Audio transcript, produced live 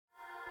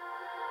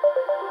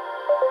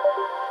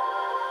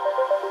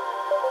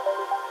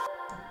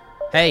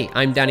Hey,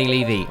 I'm Danny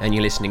Levy, and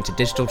you're listening to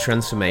Digital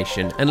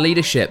Transformation and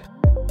Leadership.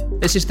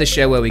 This is the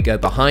show where we go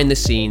behind the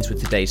scenes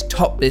with today's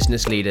top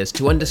business leaders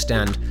to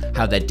understand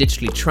how they're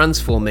digitally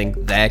transforming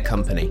their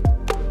company.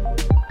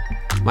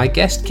 My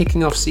guest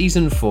kicking off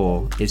season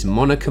 4 is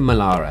Monica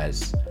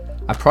Millares,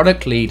 a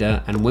product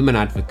leader and women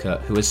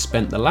advocate who has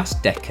spent the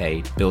last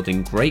decade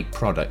building great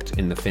product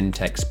in the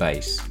fintech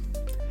space.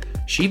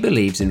 She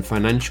believes in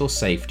financial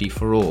safety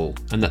for all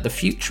and that the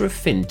future of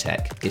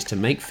fintech is to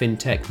make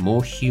fintech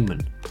more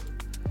human.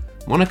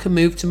 Monica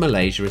moved to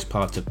Malaysia as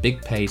part of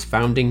BigPay's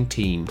founding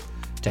team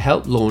to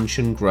help launch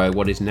and grow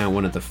what is now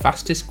one of the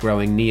fastest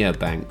growing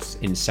neobanks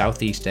in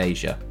Southeast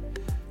Asia,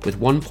 with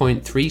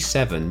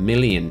 1.37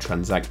 million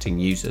transacting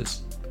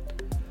users.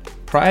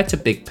 Prior to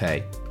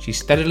BigPay, she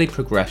steadily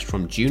progressed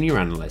from junior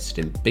analyst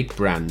in big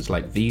brands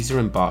like Visa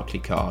and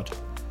Barclaycard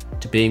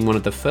to being one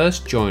of the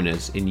first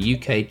joiners in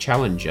UK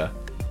challenger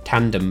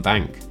Tandem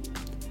Bank.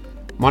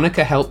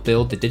 Monica helped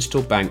build the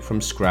digital bank from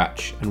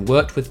scratch and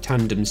worked with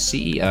Tandem's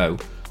CEO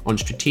on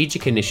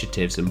strategic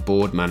initiatives and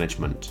board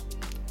management.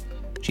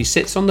 She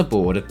sits on the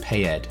board of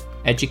PayEd,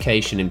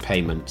 Education in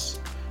Payments,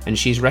 and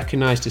she's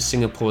recognised as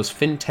Singapore's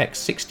Fintech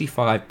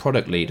 65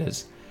 product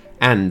leaders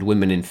and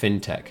Women in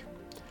Fintech.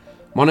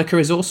 Monica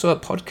is also a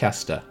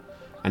podcaster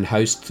and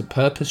hosts the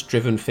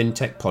Purpose-Driven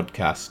Fintech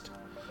podcast,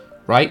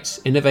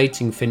 writes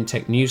Innovating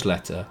Fintech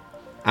newsletter,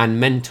 and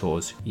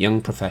mentors young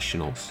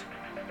professionals.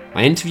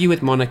 My interview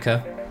with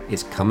Monica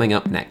is coming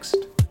up next.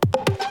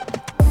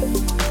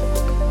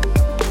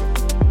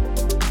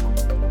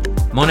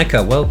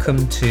 Monica,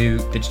 welcome to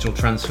Digital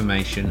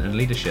Transformation and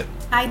Leadership.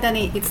 Hi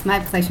Danny, it's my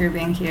pleasure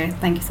being here.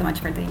 Thank you so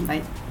much for the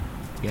invite.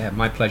 Yeah,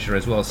 my pleasure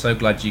as well. So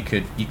glad you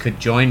could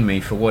join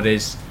me for what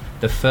is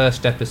the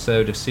first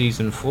episode of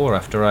season 4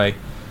 after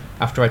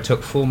I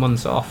took 4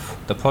 months off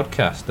the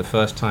podcast, the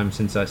first time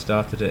since I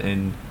started it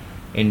in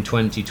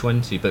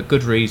 2020. But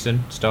good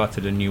reason,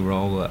 started a new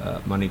role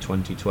at Money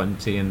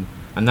 2020 and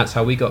that's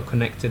how we got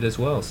connected as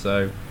well.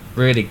 So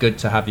really good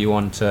to have you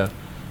on to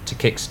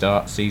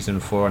kickstart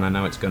season 4, and I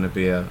know it's going to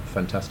be a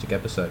fantastic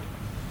episode.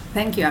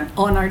 Thank you. I'm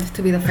honored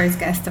to be the first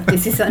guest of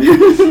this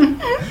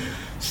season.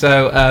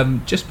 So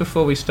just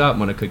before we start,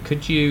 Monica,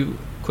 could you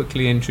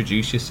quickly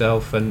introduce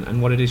yourself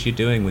and what it is you're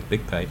doing with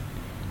BigPay?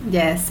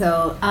 Yeah,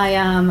 so I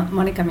am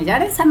Monica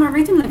Millares. I'm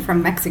originally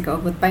from Mexico,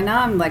 but by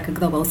now I'm like a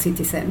global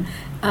citizen.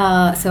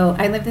 So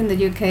I lived in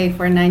the UK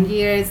for 9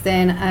 years,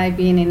 then I've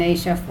been in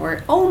Asia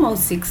for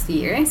almost 6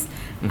 years.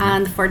 Mm-hmm.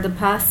 And for the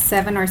past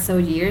 7 or so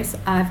years,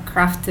 I've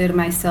crafted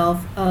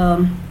myself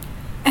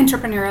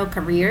entrepreneurial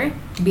career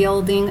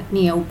building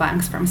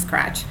neobanks from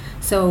scratch.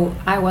 So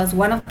I was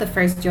one of the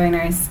first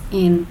joiners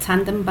in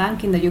Tandem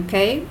Bank in the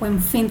UK when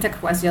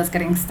fintech was just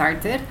getting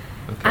started.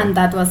 Okay. And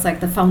that was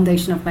like the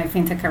foundation of my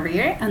fintech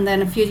career. And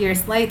then a few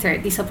years later,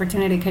 this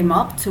opportunity came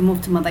up to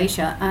move to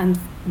Malaysia and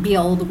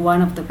build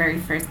one of the very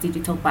first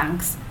digital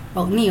banks,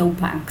 well,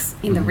 neobanks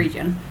in the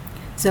region.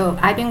 So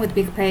I've been with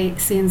BigPay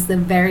since the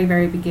very,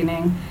 very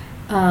beginning.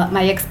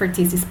 My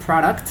expertise is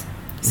product.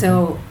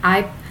 So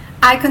I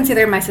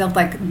consider myself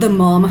like the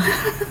mom,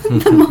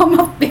 the mom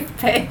of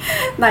BigPay.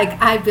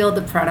 Like I build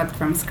the product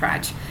from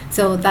scratch.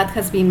 So that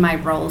has been my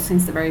role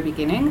since the very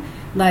beginning.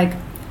 Like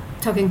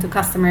talking to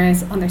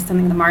customers,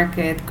 understanding the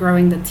market,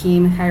 growing the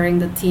team, hiring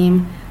the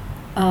team.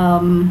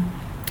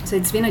 So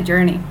it's been a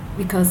journey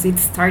because it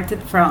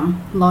started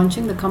from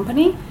launching the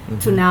company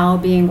to now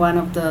being one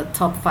of the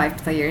top 5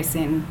 players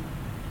in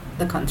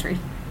the country.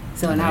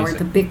 So Amazing. Now we're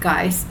the big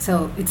guys.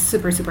 So it's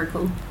super, super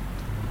cool.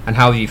 And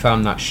how have you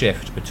found that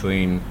shift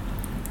between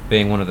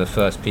being one of the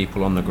first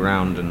people on the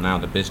ground and now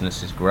the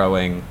business is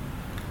growing?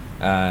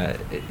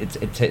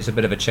 It takes a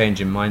bit of a change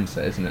in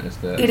mindset, isn't it, as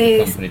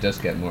the company does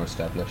get more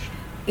established?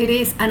 It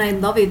is, and I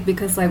love it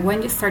because like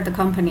when you start the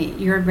company,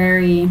 you're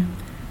very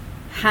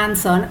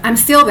hands-on. I'm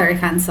still very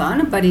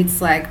hands-on, but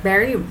it's like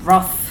very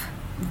rough,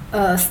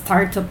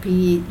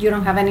 startup-y. You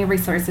don't have any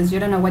resources, you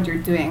don't know what you're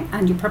doing,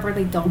 and you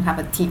probably don't have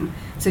a team.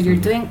 So you're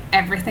doing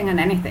everything and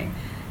anything.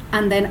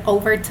 And then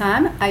over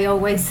time, I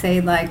always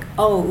say like,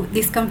 oh,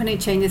 this company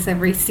changes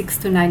every 6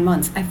 to 9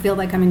 months. I feel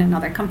like I'm in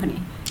another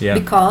company. Yeah.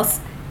 Because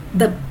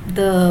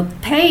the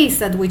pace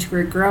at which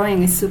we're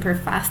growing is super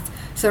fast.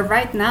 So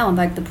right now,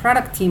 like the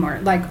product team or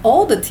like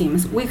all the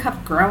teams, we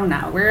have grown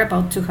now. We're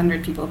about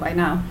 200 people by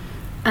now.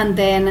 And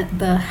then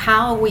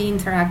how we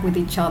interact with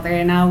each other,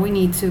 and now we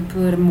need to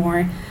put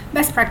more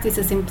best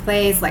practices in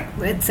place. Like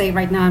let's say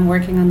right now I'm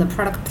working on the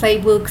product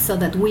playbook so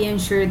that we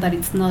ensure that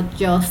it's not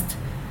just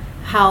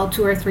how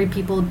 2 or 3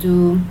 people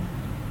do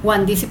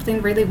one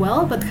discipline really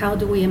well, but how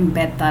do we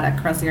embed that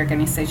across the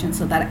organization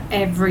so that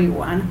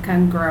everyone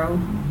can grow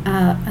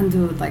and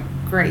do like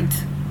great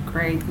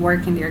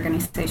work in the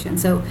organization.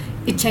 So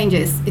it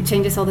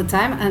changes all the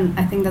time, and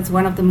I think that's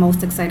one of the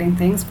most exciting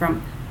things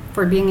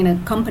for being in a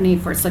company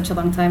for such a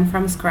long time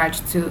from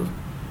scratch to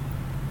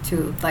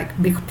like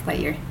big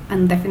player.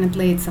 And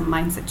definitely it's a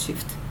mindset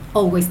shift.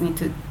 Always need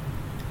to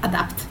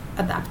adapt,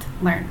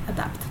 learn,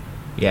 adapt.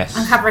 Yes.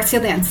 And have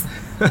resilience.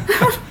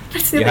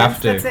 You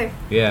have to. That's it.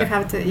 Yeah. You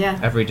have to, yeah.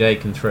 Every day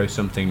can throw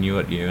something new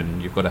at you,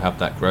 and you've got to have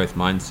that growth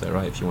mindset,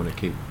 right, if you want to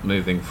keep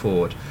moving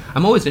forward.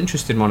 I'm always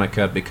interested,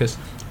 Monica, because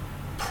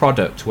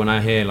product, when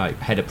I hear like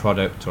head of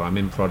product or I'm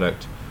in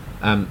product,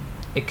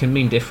 it can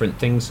mean different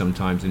things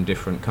sometimes in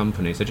different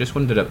companies. I just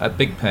wondered at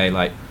Big Pay,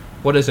 like,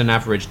 what does an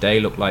average day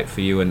look like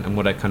for you, and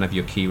what are kind of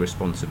your key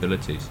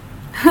responsibilities?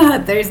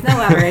 There's no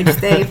average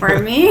day for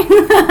me.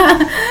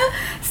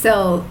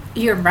 So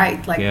you're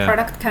right, like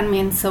product can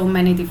mean so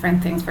many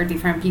different things for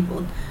different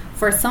people.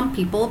 For some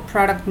people,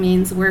 product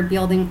means we're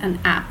building an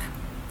app.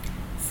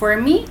 For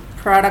me,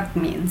 product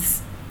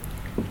means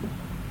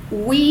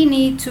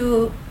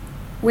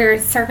we're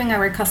serving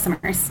our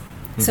customers.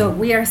 So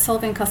we are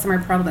solving customer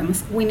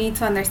problems. We need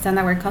to understand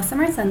our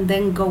customers and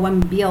then go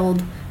and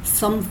build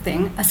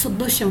something, a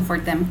solution for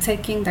them,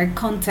 taking their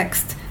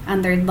context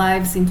and their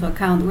lives into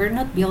account. We're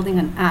not building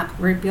an app,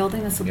 we're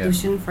building a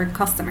solution for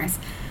customers.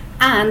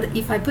 And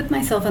if I put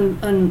myself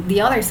on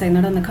the other side,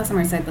 not on the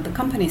customer side, but the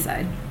company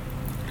side,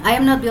 I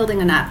am not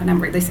building an app and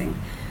I'm releasing.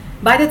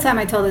 By the time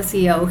I tell the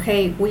CEO,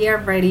 hey, we are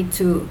ready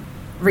to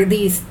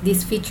release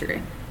this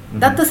feature,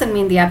 that doesn't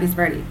mean the app is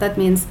ready. That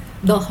means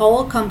the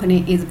whole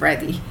company is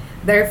ready.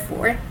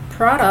 Therefore,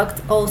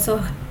 product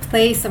also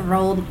plays a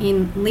role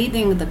in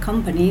leading the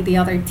company, the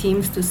other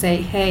teams, to say,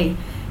 hey,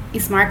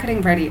 is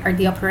marketing ready? Are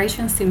the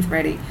operations teams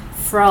ready?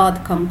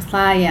 Fraud,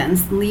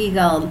 compliance,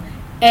 legal,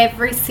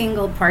 every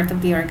single part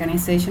of the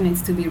organization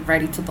needs to be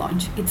ready to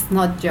launch. It's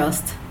not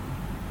just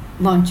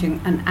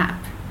launching an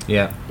app.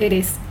 Yeah. It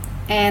is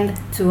end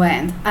to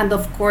end. And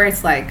of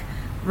course, like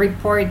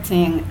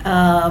reporting,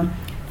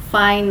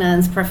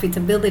 finance,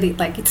 profitability,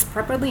 like it's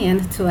properly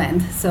end to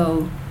end.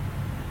 So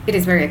it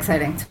is very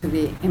exciting to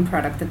be in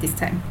product at this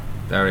time.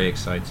 Very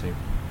exciting.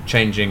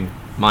 Changing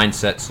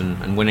mindsets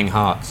and winning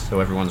hearts,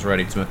 so everyone's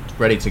ready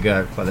to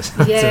go by the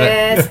sounds of it.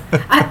 Yes.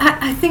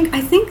 I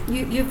think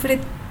you put it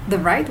the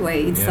right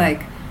way. It's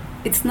like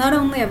it's not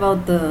only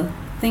about the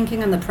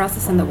thinking and the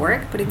process and the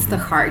work, but it's the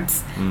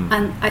hearts.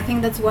 And I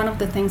think that's one of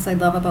the things I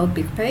love about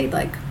Big Pay.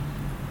 Like,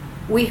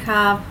 we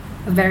have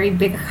a very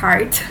big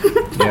heart.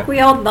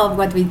 We all love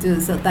what we do,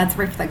 so that's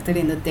reflected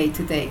in the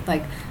day-to-day.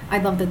 Like, I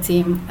love the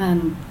team,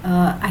 and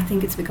I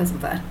think it's because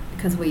of that,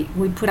 because we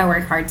put our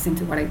hearts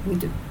into what we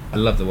do. I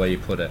love the way you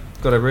put it.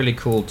 Got a really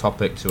cool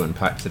topic to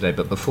unpack today,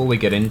 but before we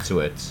get into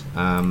it,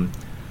 I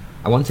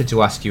wanted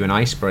to ask you an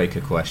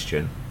icebreaker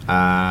question.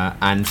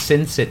 And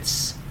since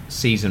it's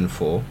season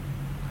 4,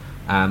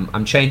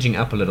 I'm changing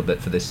up a little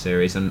bit for this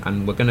series,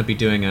 and we're going to be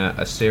doing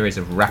a series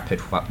of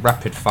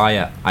rapid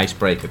fire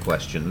icebreaker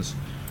questions,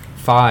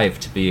 5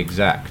 to be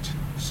exact.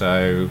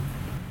 So,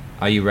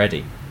 are you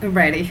ready?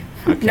 Ready.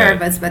 Okay.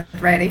 Nervous, but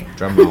ready.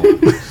 Drum roll.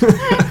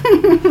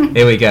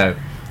 Here we go.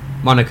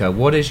 Monica,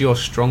 what is your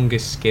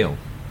strongest skill?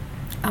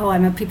 Oh,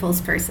 I'm a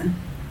people's person.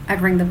 I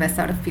bring the best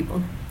out of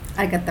people.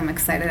 I get them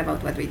excited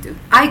about what we do.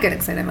 I get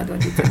excited about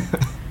what we do.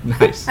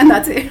 Nice. And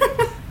that's it.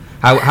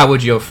 How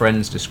would your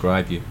friends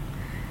describe you?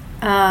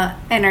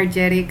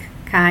 Energetic,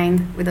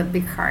 kind, with a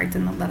big heart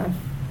and a lot of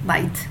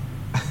light.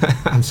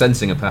 I'm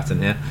sensing a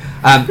pattern here.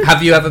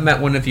 Have you ever met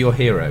one of your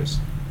heroes?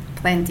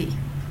 Plenty.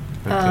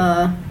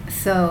 Okay.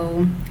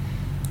 So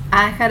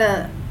I had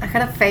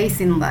a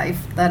phase in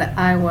life that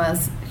I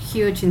was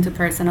huge into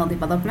personal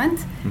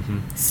development.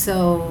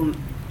 So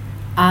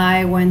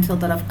I went to a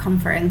lot of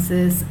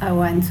conferences, I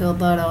went to a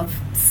lot of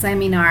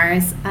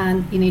seminars,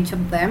 and in each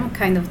of them,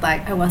 kind of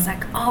like, I was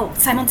like, oh,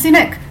 Simon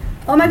Sinek,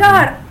 oh my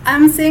God,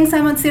 I'm seeing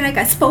Simon Sinek,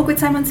 I spoke with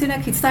Simon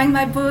Sinek, he signed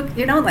my book,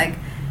 like,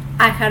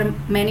 I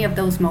had many of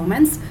those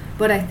moments.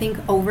 But I think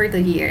over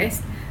the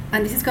years,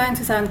 and this is going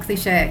to sound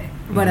cliche,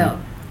 but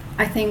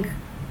I think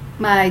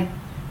my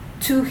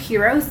 2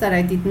 heroes that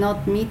I did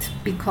not meet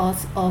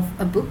because of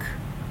a book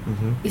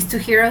is 2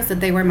 heroes that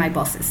they were my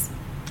bosses.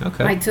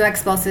 Okay. My 2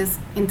 ex-bosses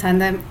in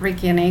tandem,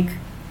 Ricky and Nick,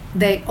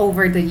 they,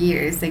 over the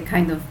years, they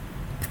kind of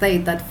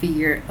played that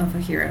figure of a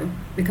hero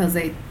because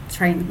they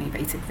trained me,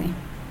 basically.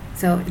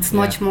 So it's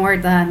much more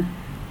than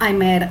I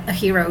met a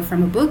hero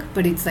from a book,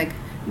 but it's like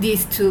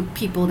these 2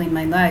 people in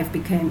my life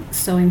became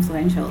so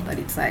influential that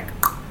it's like,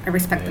 I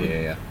respect them.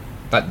 Yeah.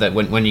 But that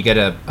when you get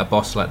a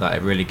boss like that,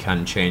 it really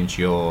can change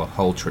your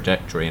whole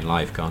trajectory in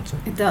life, can't it?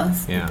 It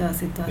does. Yeah.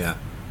 It does. Yeah,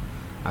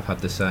 I've had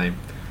the same.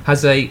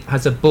 Has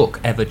a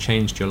book ever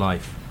changed your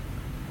life?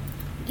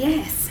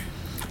 Yes.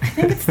 I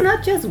think it's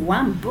not just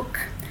one book.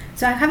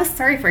 So I have a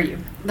story for you.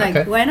 Like,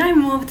 okay. When I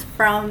moved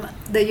from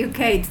the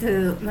UK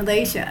to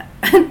Malaysia,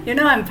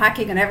 I'm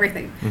packing and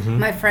everything.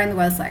 My friend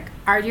was like,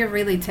 are you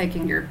really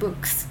taking your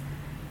books?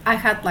 I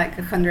had like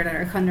 100 or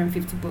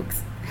 150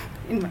 books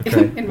in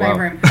my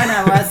room. And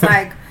I was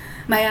like,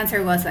 my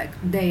answer was like,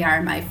 they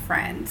are my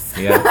friends.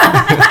 Yeah.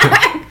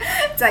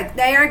 It's like,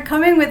 they are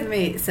coming with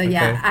me. So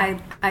okay.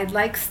 I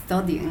like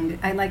studying.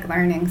 I like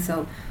learning.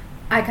 So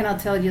I cannot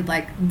tell you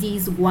like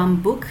this one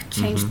book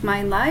changed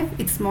my life.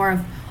 It's more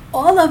of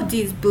all of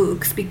these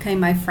books became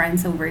my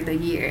friends over the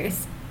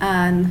years,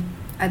 and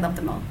I love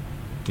them all.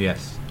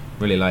 Yes,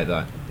 really like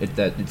that.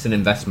 It's an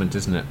investment,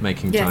 isn't it?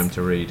 Making time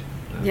to read,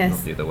 Yes.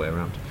 not the other way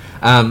around.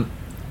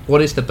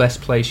 What is the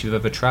best place you've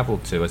ever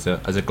traveled to as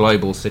a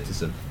global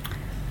citizen?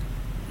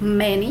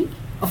 Many,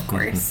 of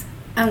course.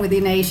 And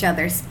within Asia,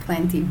 there's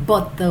plenty.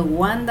 But the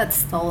one that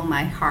stole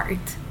my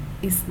heart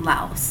is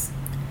Laos.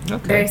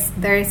 Okay.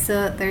 There's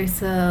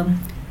a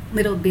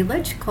little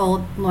village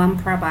called Luang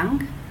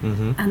Prabang,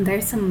 and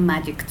there's a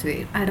magic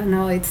to it. I don't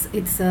know. It's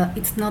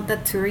not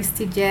that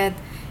touristy yet.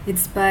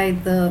 It's by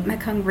the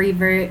Mekong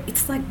River.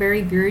 It's like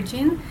very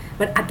virgin,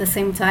 but at the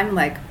same time,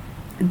 like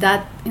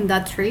that in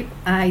that trip,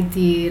 I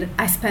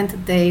spent a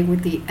day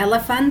with the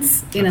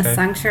elephants in a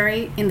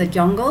sanctuary in the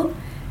jungle.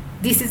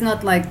 This is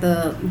not like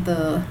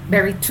the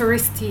very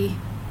touristy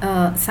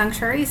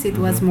sanctuaries. It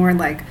was more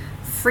like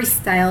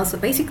freestyle. So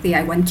basically,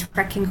 I went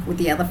trekking with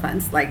the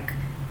elephants. Like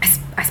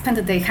I spent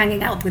a day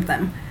hanging out with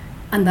them,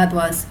 and that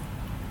was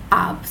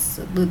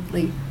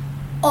absolutely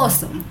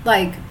awesome.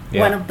 Like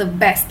one of the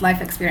best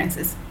life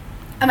experiences.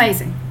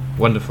 Amazing.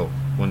 Wonderful.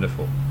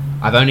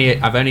 I've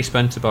only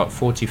spent about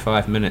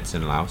 45 minutes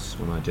in Laos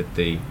when I did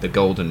the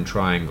Golden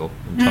Triangle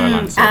in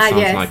Thailand. So it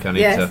sounds like I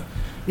need to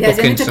book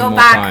in some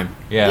more time.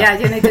 Yeah,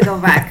 you need to go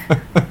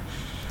back.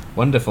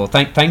 Wonderful.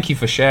 Thank you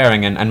for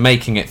sharing and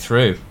making it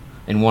through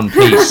in one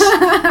piece.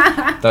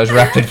 Those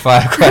rapid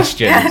fire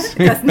questions.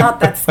 That's not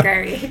that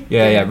scary.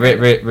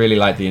 Really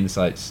like the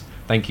insights.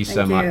 Thank you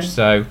so much.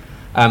 So,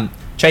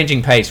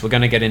 changing pace, we're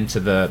going to get into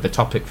the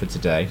topic for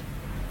today.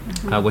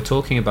 We're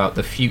talking about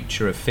the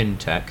future of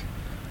fintech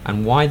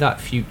and why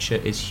that future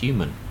is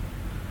human.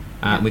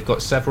 We've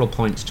got several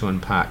points to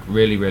unpack.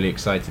 Really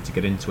excited to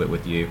get into it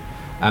with you.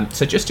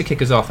 So just to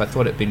kick us off, I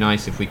thought it'd be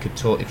nice if you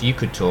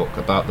could talk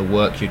about the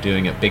work you're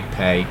doing at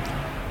BigPay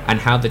and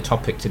how the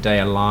topic today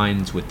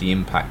aligns with the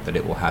impact that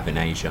it will have in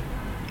Asia.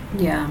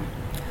 Yeah.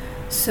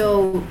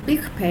 So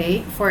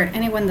BigPay, for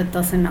anyone that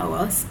doesn't know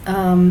us,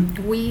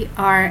 we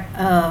are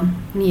a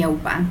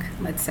neobank,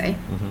 let's say.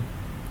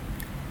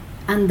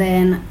 And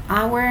then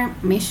our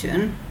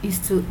mission is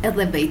to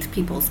elevate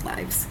people's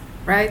lives,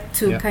 right?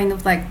 To kind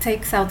of like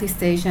take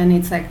Southeast Asia, and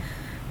it's like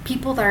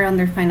people that are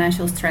under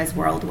financial stress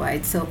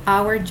worldwide. So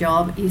our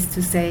job is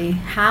to say,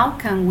 how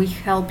can we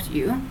help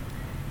you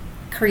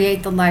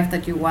create the life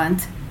that you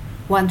want,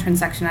 one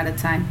transaction at a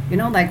time,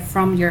 like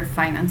from your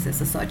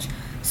finances as such.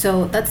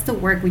 So that's the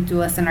work we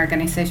do as an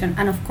organization.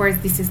 And of course,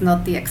 this is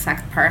not the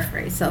exact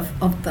paraphrase of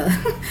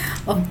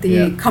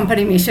the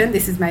company mission.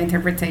 This is my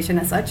interpretation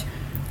as such.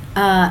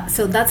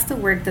 So that's the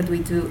work that we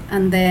do.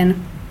 And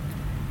then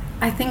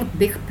I think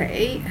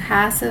BigPay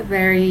has a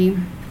very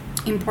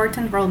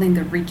important role in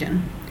the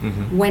region.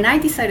 When I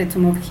decided to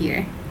move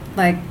here,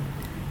 like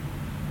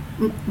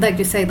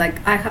you say,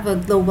 like I have a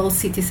global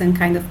citizen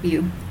kind of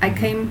view. I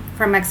came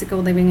from Mexico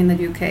living in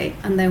the UK,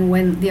 and then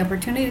when the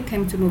opportunity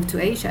came to move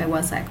to Asia, I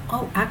was like,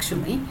 oh,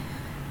 actually,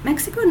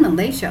 Mexico and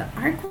Malaysia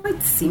are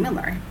quite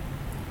similar.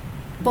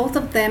 Both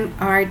of them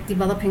are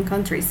developing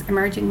countries,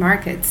 emerging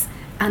markets,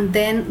 and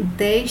then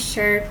they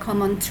share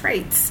common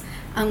traits.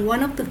 And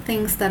one of the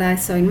things that I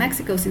saw in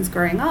Mexico since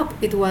growing up,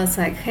 it was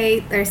like,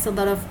 hey, there's a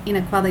lot of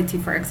inequality,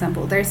 for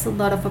example. There's a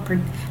lot of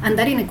and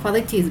that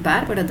inequality is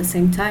bad, but at the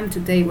same time,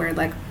 today we're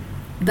like,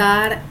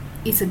 that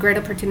is a great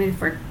opportunity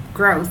for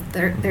growth.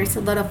 There's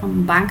a lot of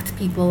unbanked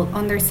people,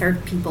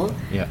 underserved people,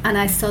 and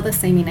I saw the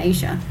same in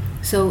Asia.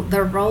 So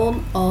the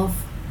role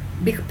of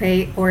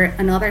BigPay or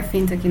another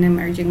fintech in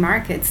emerging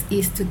markets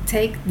is to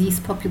take this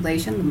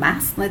population, the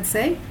mass, let's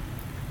say,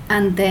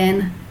 and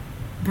then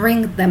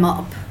bring them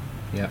up.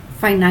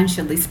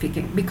 Financially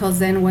speaking, because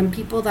then when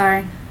people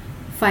are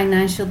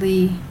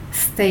financially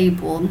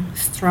stable,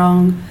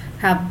 strong,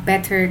 have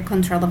better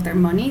control of their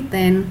money,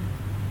 then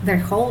their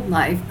whole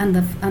life and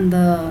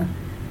the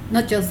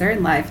not just their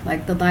life,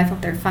 like the life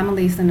of their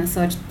families and as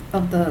such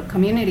of the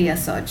community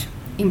as such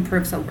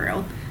improves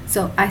overall.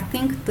 So I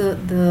think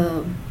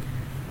the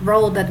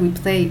role that we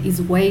play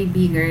is way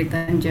bigger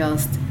than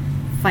just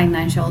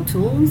financial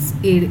tools.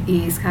 It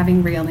is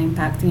having real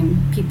impact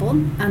in people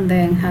and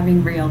then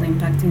having real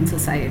impact in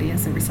society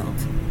as a result.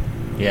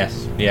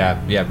 Yes,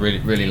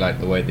 really like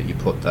the way that you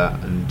put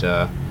that,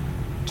 and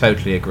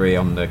totally agree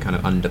on the kind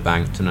of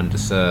underbanked and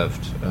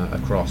underserved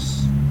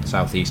across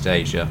Southeast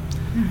Asia.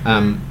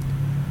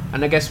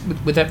 And I guess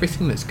with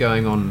everything that's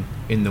going on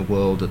in the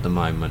world at the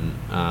moment,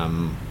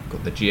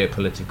 got the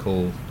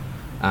geopolitical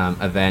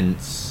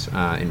events,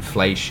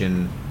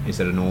 inflation is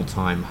at an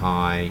all-time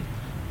high,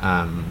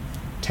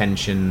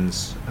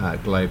 tensions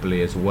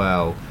globally as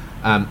well.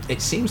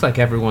 It seems like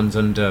everyone's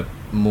under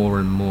more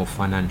and more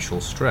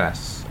financial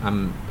stress.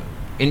 I'm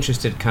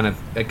interested, kind of,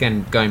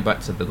 again, going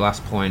back to the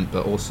last point,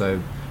 but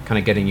also kind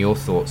of getting your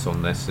thoughts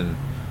on this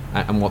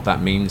and what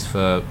that means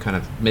for kind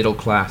of middle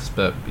class,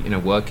 but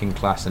working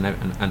class and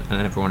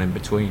everyone in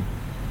between.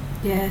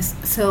 Yes.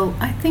 So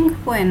I think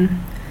when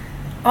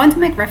I want to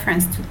make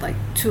reference to like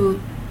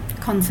two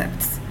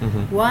concepts.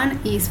 One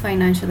is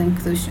financial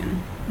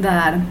inclusion,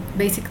 that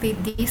basically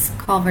this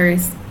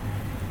covers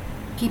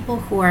people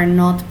who are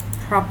not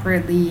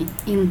properly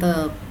in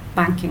the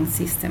banking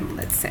system,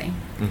 let's say.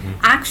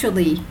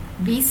 Actually,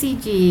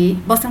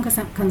 BCG, Boston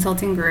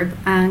Consulting Group,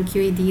 and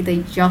QED, they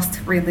just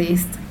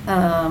released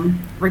a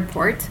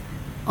report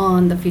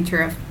on the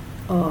future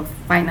of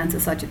finance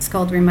as such. It's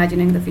called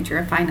Reimagining the Future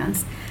of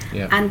Finance.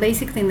 Yeah. And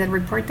basically in the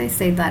report they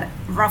say that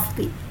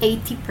roughly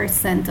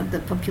 80% of the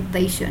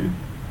population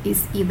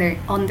is either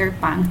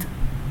underbanked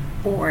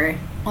or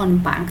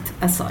unbanked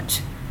as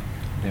such.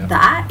 Yeah.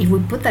 That, if we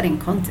put that in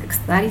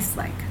context, that is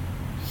like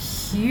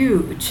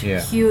huge,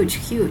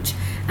 huge.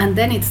 And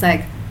then it's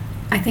like,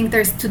 I think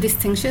there's two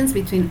distinctions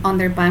between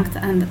underbanked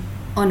and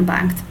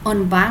unbanked.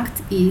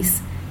 Unbanked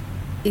is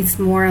it's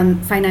more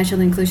on financial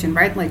inclusion,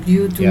 right? Like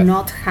you do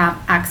not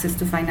have access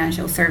to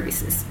financial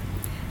services.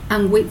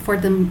 And for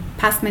the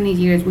past many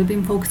years, we've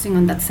been focusing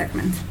on that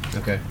segment.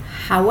 Okay.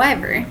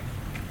 However,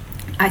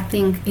 I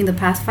think in the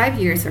past 5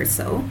 years or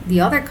so, the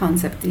other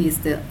concept is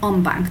the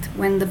unbanked.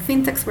 When the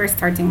fintechs were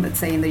starting, let's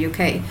say in the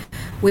UK,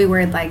 we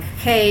were like,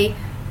 hey,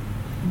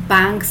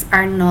 banks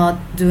are not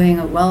doing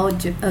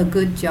a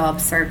good job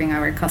serving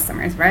our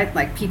customers, right?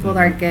 Like people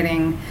are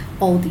getting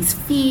all these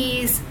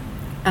fees,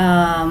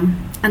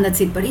 and that's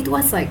it. But it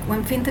was like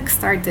when fintech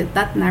started,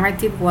 that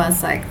narrative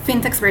was like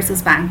fintechs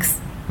versus banks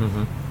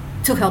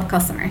to help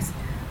customers.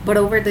 But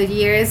over the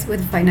years,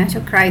 with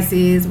financial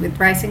crisis, with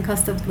rising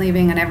cost of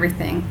living and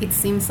everything, it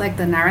seems like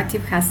the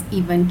narrative has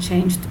even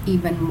changed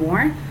even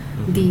more.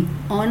 The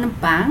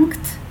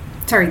underbanked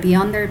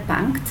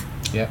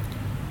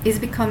is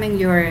becoming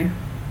your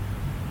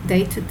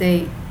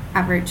day-to-day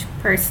average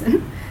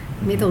person,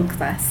 middle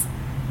class,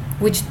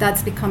 which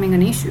that's becoming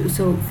an issue.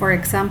 So for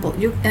example,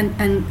 you and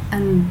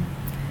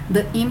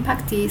the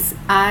impact is,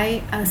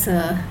 I as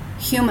a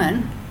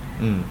human,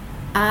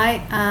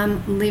 I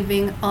am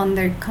living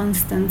under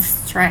constant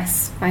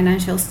stress,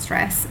 financial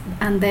stress,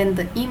 and then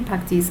the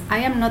impact is I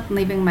am not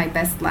living my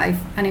best life.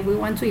 And if we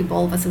want to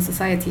evolve as a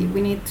society,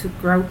 we need to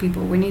grow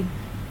people. We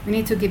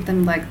need to give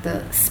them like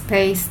the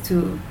space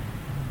to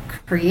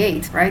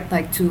create, right?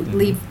 Like to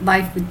live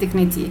life with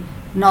dignity,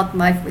 not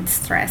life with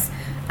stress.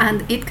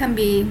 And it can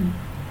be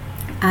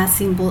as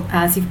simple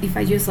as if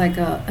I use like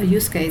a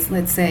use case,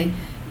 let's say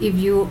if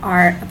you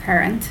are a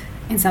parent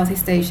in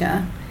Southeast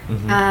Asia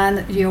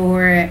and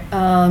your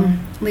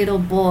little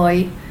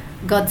boy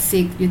got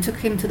sick, you took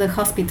him to the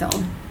hospital.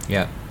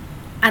 Yeah.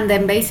 And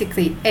then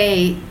basically,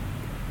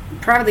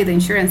 probably the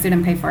insurance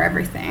didn't pay for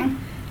everything.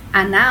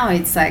 And now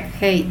it's like,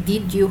 hey,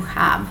 did you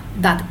have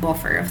that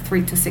buffer of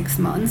 3 to 6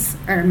 months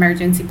or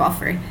emergency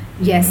buffer?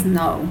 Yes,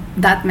 no.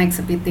 That makes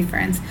a big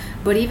difference.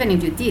 But even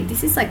if you did,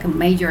 this is like a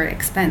major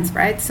expense,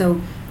 right?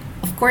 So,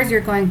 of course, you're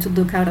going to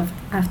look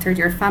after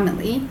your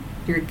family.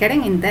 You're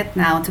getting in debt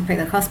now to pay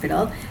the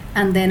hospital.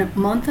 And then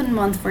month on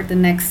month for the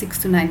next 6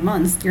 to 9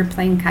 months, you're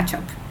playing catch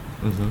up.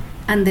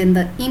 And then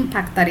the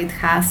impact that it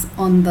has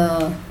on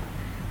the,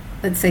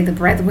 let's say, the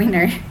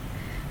breadwinner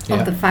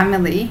of the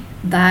family,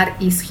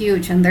 that is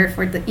huge. And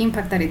therefore, the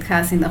impact that it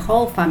has in the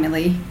whole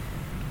family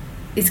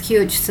is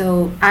huge.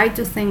 So I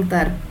do think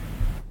that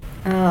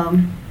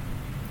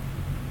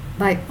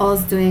by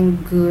us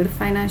doing good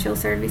financial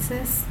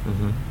services,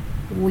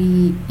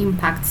 we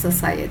impact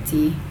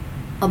society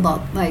a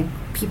lot. Like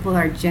people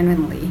are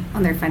genuinely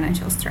under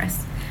financial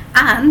stress,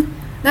 and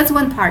that's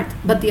one part.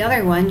 But the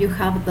other one, you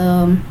have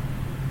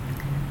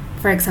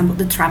for example,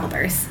 the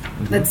travelers.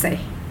 Let's say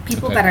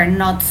people that are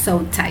not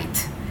so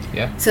tight.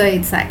 Yeah. So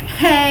it's like,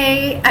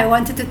 hey, I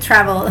wanted to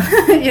travel.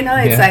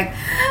 It's like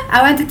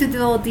I wanted to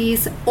do all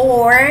these,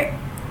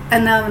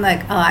 and now I'm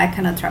like, oh, I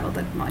cannot travel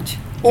that much.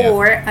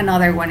 Or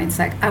another one, it's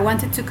like, I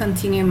wanted to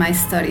continue my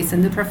studies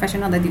and do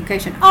professional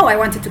education. Oh, I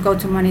wanted to go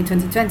to Money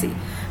 2020.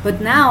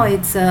 But now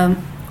it's,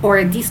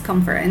 or this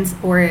conference,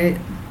 or,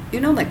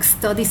 like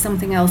study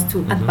something else to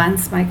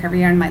advance my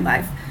career and my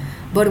life.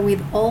 But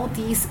with all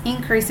these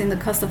increase in the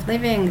cost of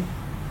living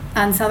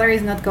and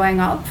salaries not going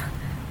up,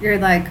 you're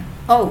like,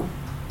 oh,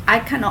 I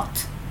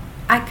cannot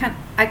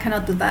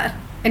do that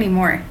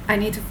anymore. I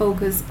need to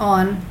focus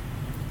on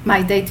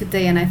my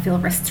day-to-day, and I feel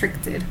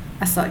restricted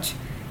as such.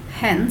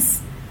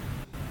 Hence,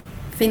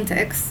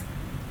 fintechs,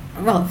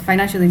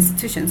 financial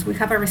institutions, we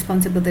have a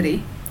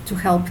responsibility to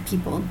help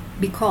people,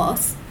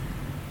 because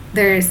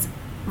there's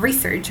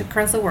research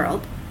across the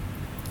world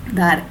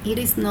that it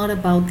is not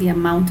about the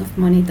amount of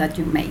money that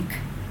you make.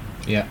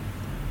 Yeah.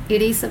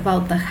 It is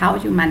about how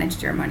you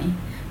manage your money.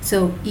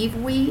 So if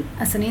we,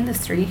 as an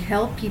industry,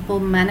 help people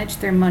manage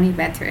their money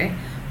better,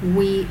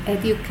 we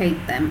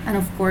educate them. And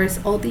of course,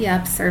 all the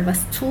apps serve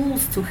as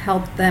tools to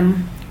help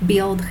them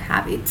build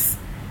habits.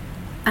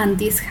 And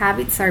these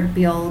habits are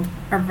built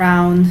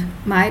around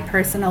my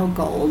personal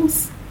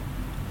goals.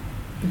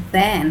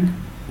 Then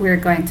we're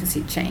going to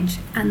see change.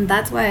 And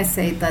that's why I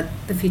say that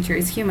the future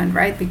is human,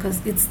 right?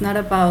 Because it's not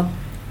about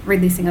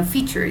releasing a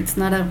feature. It's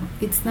not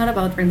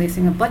about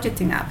releasing a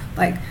budgeting app.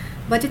 Like,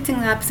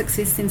 budgeting apps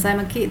exist since I'm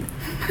a kid.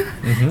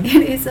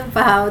 It is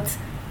about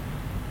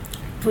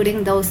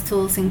putting those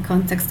tools in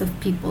context of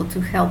people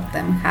to help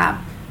them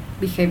have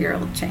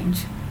behavioral change.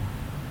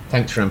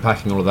 Thanks for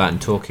unpacking all of that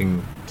and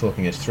talking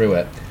us through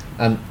it.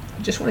 I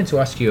just wanted to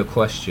ask you a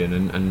question,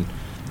 and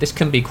this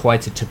can be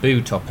quite a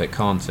taboo topic,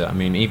 can't it? I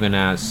mean, even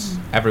as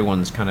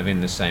everyone's kind of in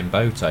the same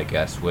boat, I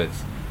guess,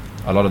 with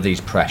a lot of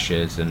these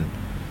pressures, and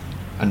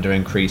under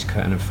increased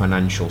kind of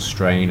financial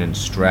strain and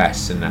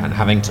stress, and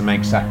having to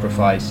make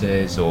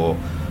sacrifices, or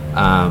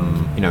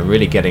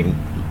really getting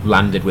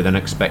landed with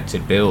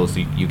unexpected bills.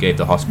 You gave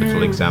the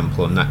hospital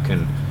example, and that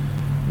can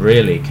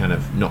really kind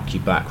of knock you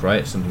back,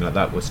 right? If something like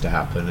that was to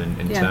happen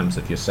in terms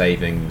of your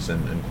savings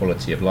and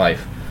quality of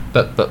life.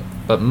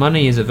 But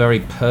money is a very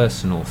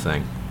personal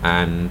thing,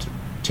 and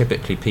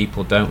typically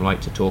people don't like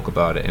to talk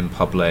about it in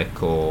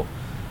public, or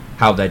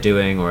how they're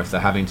doing, or if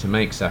they're having to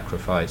make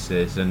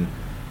sacrifices. And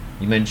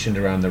you mentioned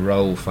around the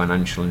role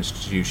financial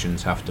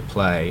institutions have to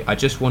play. I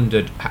just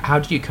wondered, how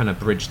do you kind of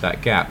bridge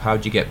that gap? How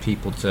do you get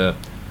people to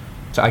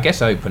I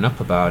guess open up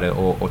about it,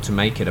 or to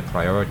make it a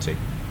priority?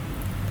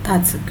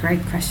 That's a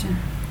great question.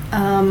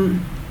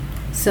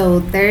 So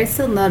there's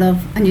a lot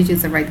of, and you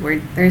use the right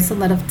word, there's a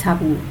lot of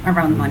taboo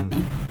around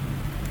money.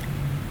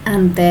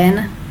 And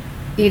then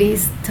it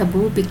is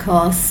taboo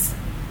because,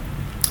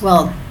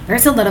 well,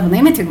 there's a lot of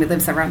limiting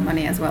beliefs around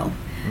money as well.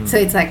 So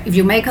it's like, if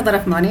you make a lot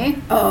of money,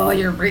 oh,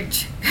 you're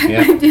rich.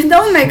 Yeah. If you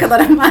don't make a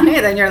lot of money,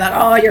 then you're like,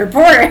 oh, you're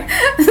poor.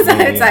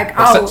 It's like,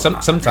 oh.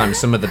 Sometimes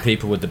some of the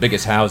people with the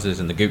biggest houses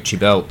and the Gucci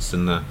belts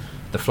and the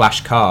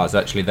flash cars,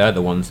 actually, they're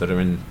the ones that are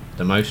in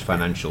the most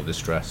financial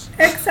distress.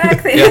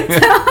 Exactly.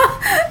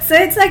 So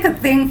it's like a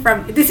thing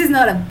this is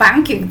not a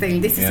banking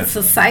thing, this is a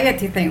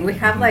society thing. We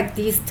have like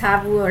this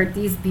taboo or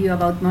this view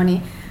about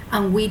money,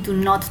 and we do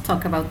not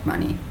talk about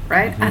money,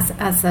 right?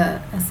 As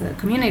a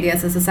community,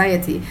 as a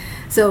society.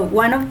 So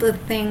one of the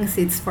things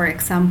is, for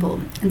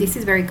example, and this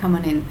is very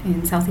common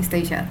in Southeast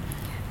Asia,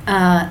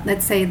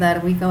 let's say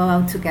that we go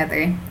out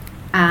together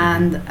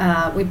and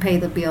we pay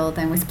the bill,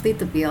 then we split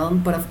the bill,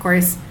 but of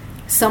course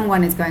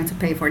someone is going to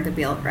pay for the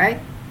bill, right?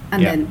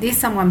 And then this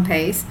someone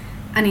pays,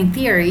 and in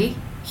theory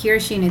he or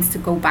she needs to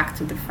go back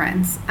to the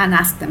friends and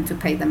ask them to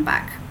pay them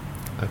back.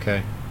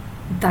 Okay.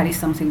 That is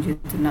something you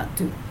do not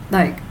do.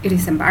 Like, it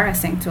is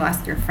embarrassing to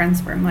ask your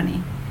friends for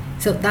money.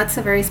 So that's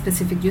a very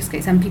specific use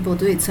case, and people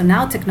do it. So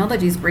now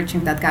technology is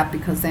bridging that gap,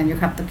 because then you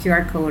have the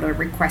QR code or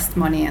request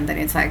money, and then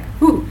it's like,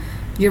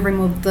 you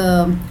remove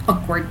the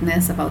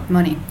awkwardness about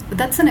money. But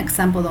that's an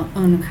example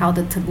on how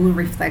the taboo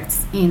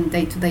reflects in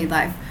day-to-day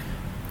life.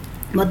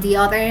 But the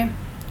other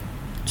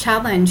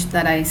challenge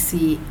that I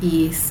see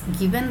is,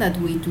 given that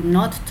we do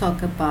not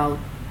talk about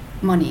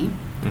money,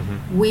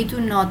 we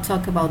do not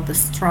talk about the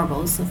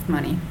struggles of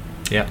money.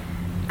 Yeah.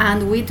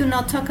 And we do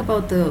not talk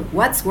about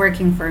what's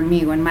working for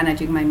me when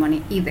managing my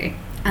money either.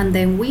 And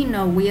then we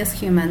know, we as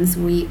humans,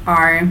 we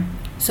are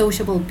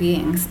sociable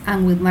beings,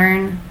 and we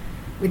learn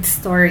with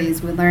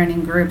stories, we learn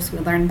in groups, we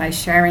learn by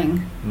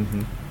sharing.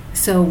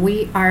 So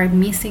we are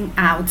missing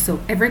out. So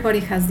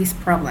everybody has this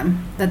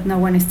problem that no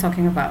one is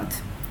talking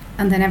about.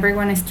 And then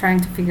everyone is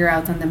trying to figure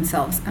out on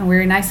themselves. And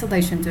we're in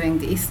isolation doing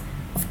this.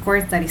 Of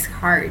course, that is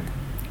hard.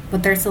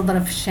 But there's a lot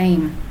of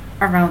shame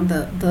around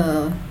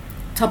the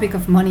topic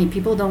of money.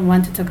 People don't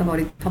want to talk about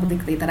it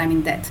publicly, that I'm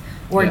in debt,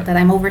 or that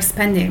I'm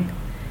overspending.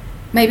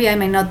 Maybe I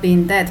may not be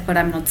in debt, but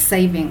I'm not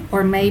saving.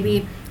 Or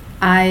maybe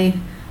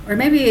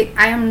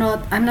I'm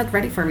not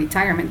ready for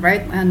retirement,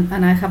 right?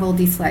 And I have all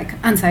this like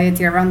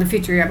anxiety around the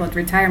future about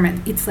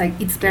retirement. It's like,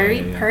 it's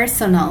very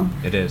personal.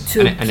 It is.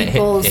 To and it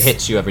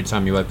hits you every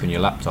time you open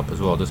your laptop as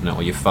well, doesn't it?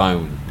 Or your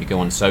phone. You go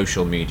on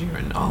social media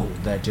and,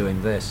 they're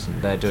doing this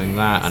and they're doing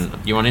that.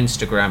 And you're on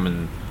Instagram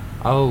and,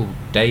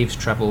 Dave's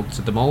travelled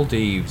to the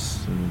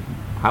Maldives. And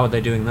how are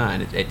they doing that?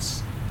 And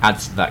it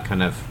adds to that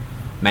kind of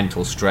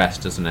mental stress,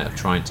 doesn't it, of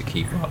trying to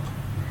keep up.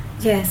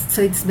 Yes,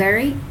 so it's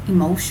very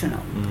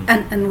emotional.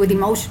 And with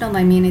emotional,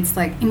 I mean it's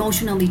like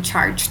emotionally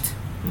charged.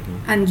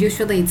 And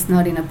usually it's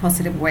not in a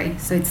positive way.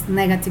 So it's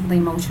negatively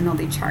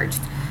emotionally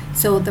charged.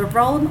 So the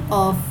role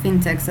of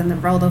fintechs and the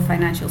role of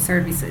financial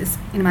services,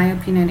 in my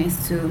opinion,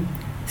 is to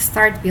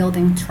start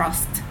building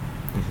trust,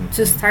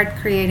 to start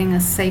creating a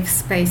safe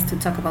space to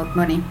talk about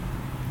money.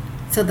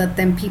 So that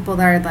then people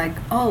are like,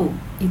 oh,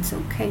 it's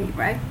okay,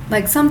 right?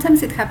 Like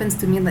sometimes it happens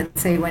to me,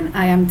 let's say when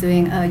I am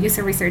doing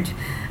user research,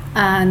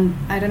 and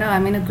I don't know,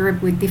 I'm in a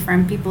group with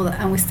different people,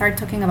 and we start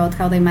talking about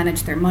how they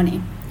manage their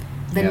money.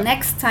 The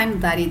next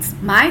time that it's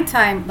my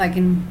time, like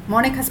in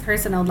Monica's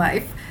personal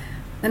life,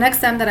 the next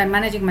time that I'm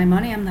managing my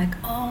money, I'm like,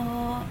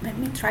 oh, let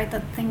me try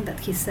that thing that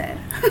he said,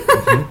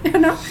 you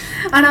know?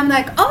 And I'm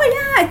like, oh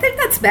yeah, I think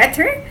that's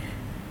better.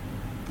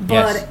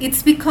 But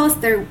it's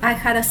because I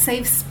had a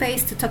safe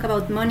space to talk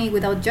about money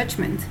without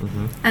judgment,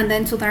 and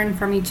then to learn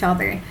from each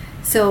other.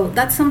 So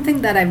that's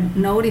something that I've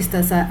noticed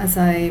as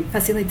I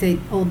facilitate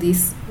all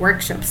these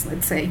workshops,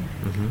 let's say.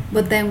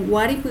 But then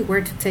what if we were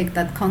to take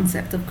that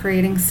concept of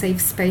creating safe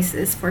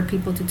spaces for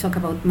people to talk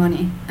about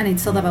money, and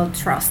it's all about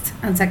trust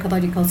and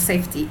psychological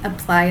safety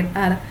applied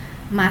at a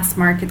mass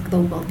market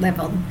global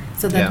level,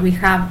 so that we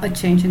have a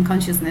change in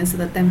consciousness, so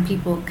that then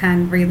people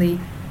can really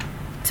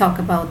talk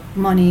about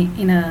money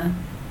in a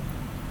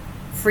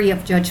free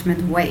of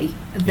judgment way.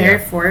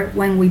 Therefore,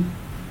 when we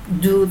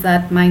do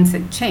that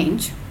mindset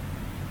change,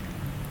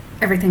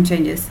 everything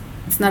changes.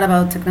 It's not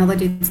about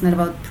technology, it's not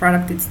about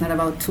product, it's not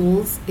about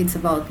tools, it's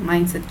about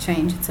mindset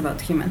change, it's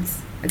about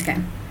humans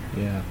again.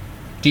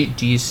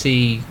 Do you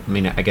see, I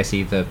mean, I guess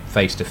either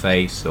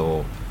face-to-face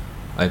or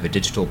over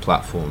digital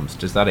platforms,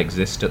 does that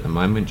exist at the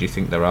moment? Do you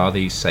think there are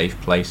these safe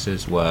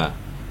places where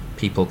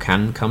people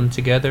can come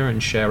together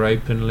and share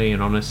openly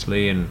and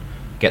honestly and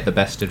get the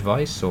best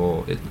advice,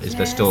 or is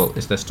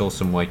there still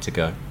some way to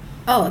go?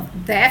 Oh,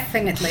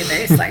 definitely.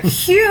 There is like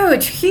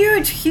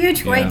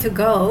huge way to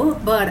go.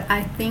 But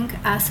I think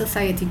as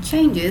society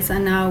changes,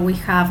 and now we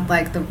have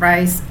like the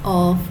rise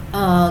of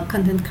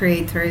content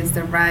creators,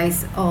 the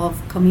rise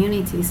of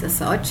communities as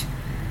such,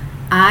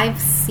 I've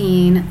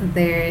seen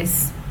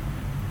there's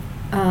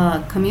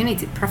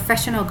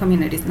professional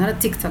communities, not a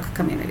TikTok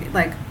community,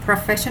 like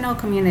professional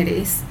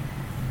communities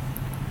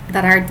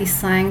that are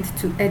designed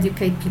to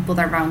educate people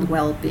around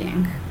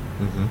well-being.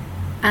 Mm-hmm.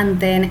 And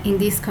then in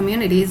these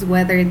communities,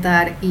 whether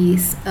that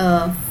is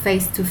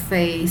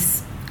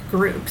face-to-face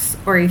groups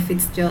or if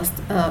it's just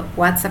a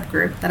WhatsApp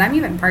group, that I'm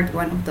even part of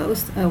one of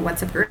those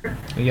WhatsApp group,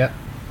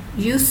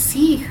 you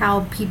see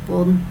how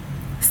people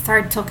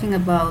start talking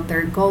about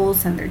their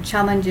goals and their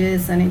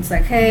challenges, and it's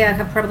like, hey, I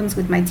have problems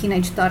with my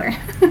teenage daughter,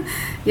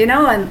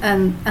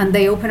 and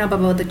they open up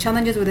about the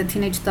challenges with the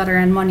teenage daughter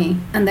and money,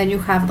 and then you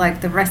have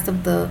like the rest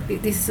of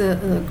this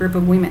group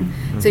of women,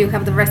 mm-hmm. So you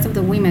have the rest of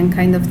the women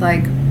kind of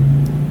like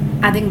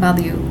adding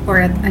value,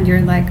 and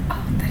you're like,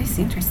 oh, that is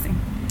interesting.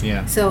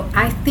 Yeah. So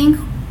I think,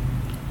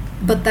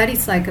 but that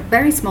is like a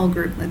very small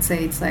group. Let's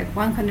say it's like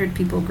 100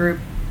 people group.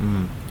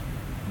 Mm.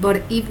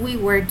 But if we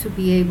were to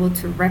be able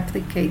to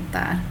replicate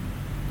that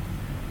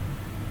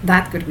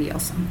could be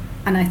awesome.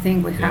 And I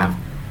think we have.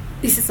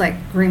 This is like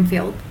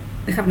greenfield.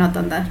 We have not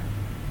done that.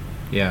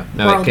 Yeah.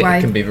 No, it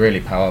can be really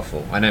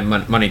powerful. I know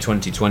Money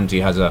 2020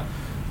 has a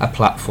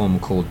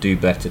platform called Do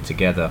Better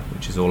Together,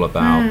 which is all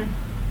about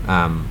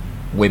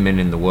women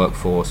in the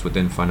workforce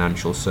within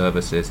financial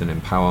services and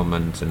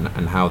empowerment,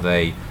 and how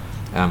they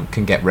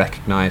can get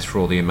recognized for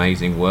all the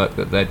amazing work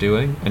that they're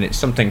doing. And it's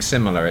something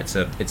similar. It's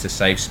a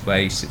safe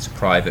space. It's a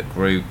private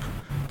group.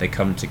 They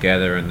come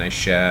together and they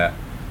share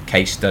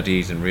case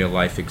studies and real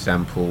life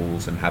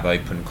examples and have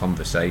open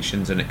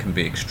conversations, and it can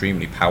be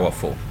extremely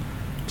powerful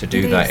to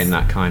do that in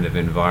that kind of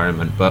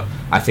environment. But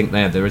I think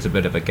there is a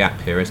bit of a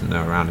gap here, isn't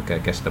there, around, I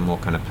guess, the more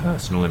kind of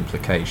personal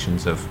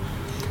implications of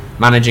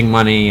managing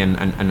money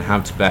and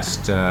how to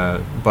best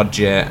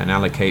budget and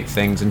allocate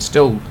things and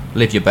still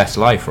live your best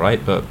life,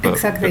 right? But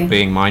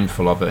being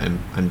mindful of it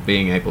and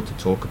being able to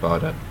talk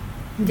about it.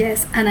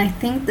 Yes, and I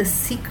think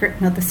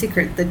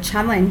the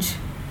challenge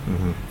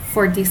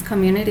for these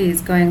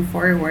communities going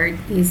forward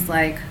is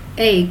like,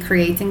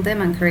 creating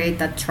them and create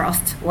that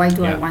trust. Why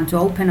do I want to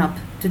open up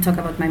to talk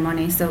about my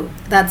money? So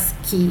that's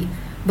key.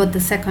 But the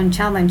second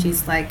challenge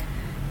is like,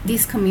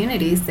 these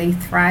communities, they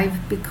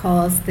thrive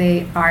because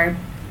they are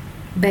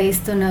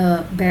based on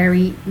a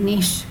very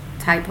niche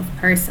type of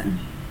person.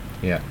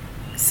 Yeah.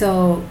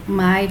 So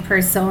my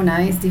persona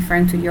is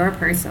different to your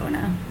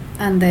persona,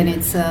 and then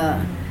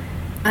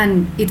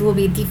and it will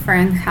be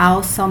different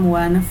how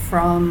someone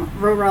from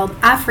rural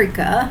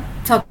Africa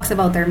talks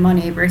about their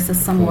money versus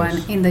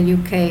someone in the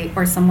UK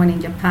or someone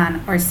in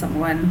Japan or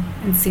someone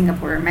in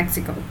Singapore or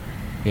Mexico.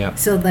 Yeah.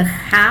 So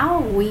how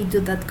we do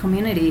that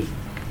community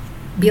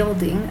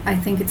building, I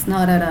think it's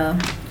not at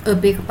a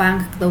big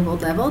bank global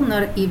level,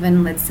 not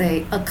even, let's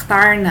say, a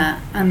Klarna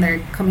and their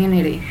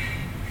community.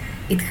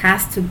 It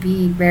has to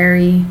be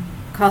very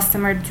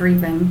customer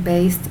driven,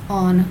 based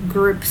on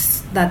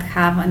groups that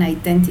have an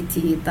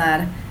identity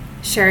that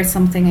share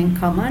something in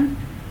common,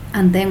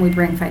 and then we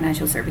bring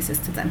financial services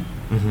to them.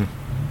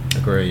 Mm-hmm.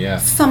 Agree, yeah.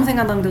 Something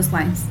along those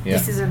lines. Yeah.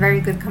 This is a very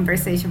good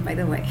conversation, by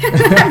the way.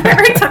 I've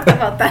never talked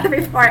about that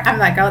before. I'm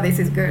like, oh, this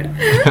is good.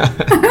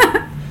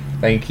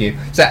 Thank you.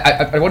 So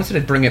I wanted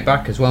to bring it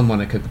back as well,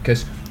 Monica,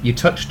 because you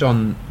touched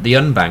on the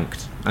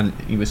unbanked, and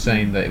you were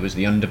saying that it was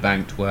the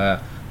underbanked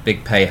where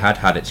Big Pay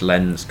had its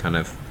lens kind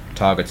of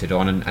targeted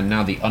on, and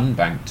now the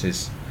unbanked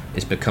is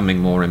becoming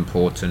more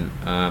important.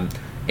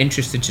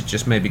 Interested to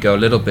just maybe go a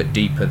little bit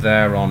deeper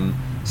there on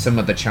some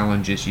of the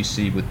challenges you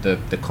see with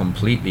the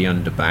completely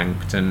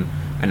underbanked,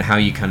 and how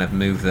you kind of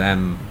move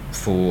them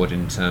forward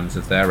in terms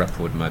of their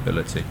upward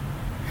mobility.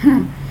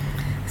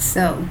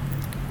 So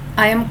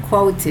I am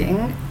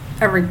quoting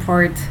a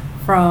report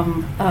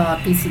from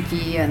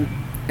BCG and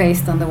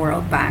based on the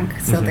World Bank.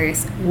 So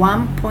there's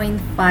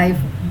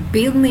 1.5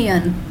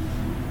 billion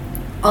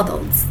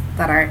adults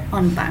that are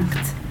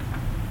unbanked.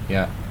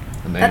 Yeah,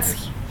 amazing.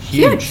 That's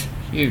huge.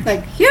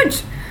 Like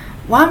huge.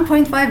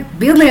 1.5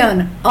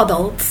 billion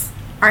adults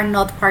are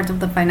not part of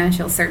the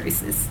financial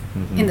services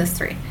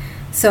industry.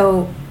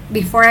 So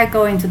before I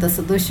go into the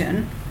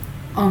solution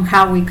on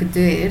how we could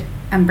do it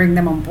and bring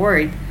them on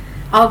board,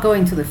 I'll go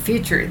into the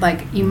future.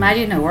 Like,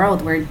 imagine a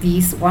world where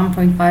these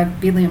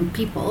 1.5 billion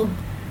people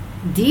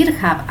did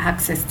have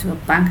access to a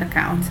bank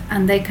account,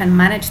 and they can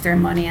manage their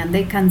money, and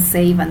they can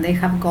save, and they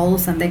have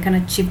goals, and they can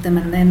achieve them,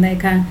 and then they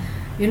can,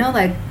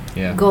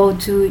 go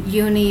to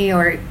uni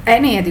or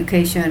any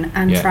education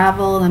and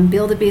travel and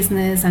build a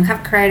business and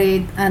have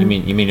credit. And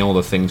you mean all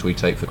the things we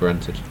take for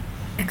granted?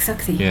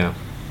 Exactly. Yeah.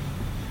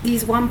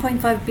 These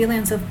 1.5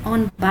 billions of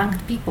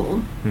unbanked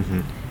people,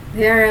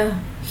 they're a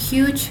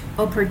huge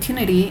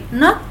opportunity,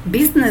 not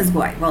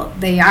business-wise. Well,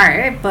 they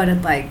are, but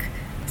like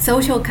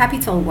social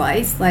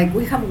capital-wise, like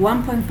we have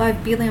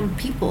 1.5 billion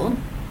people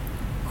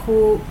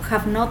who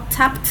have not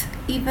tapped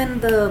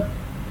even the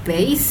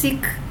basic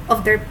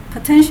of their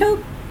potential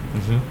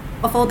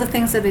of all the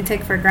things that we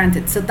take for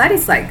granted. So that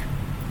is like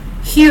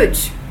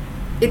huge.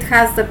 It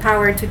has the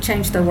power to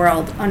change the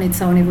world on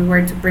its own if we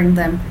were to bring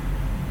them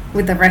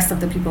with the rest of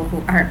the people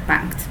who are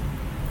banked.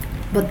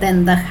 But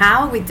then the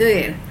how we do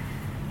it,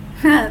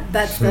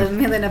 that's the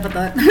million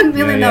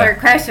dollar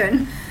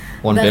question.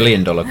 $1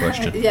 billion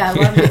question. Yeah,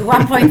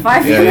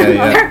 1.5 billion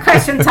dollar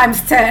question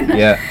times 10.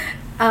 Yeah.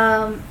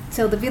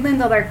 So the $1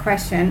 billion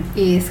question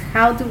is,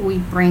 how do we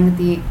bring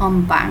the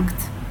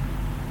unbanked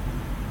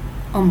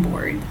on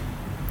board?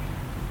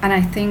 And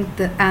I think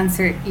the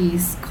answer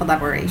is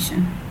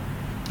collaboration.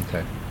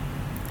 Okay.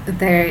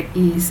 There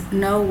is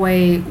no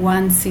way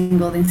one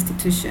single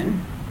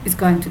institution is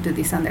going to do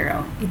this on their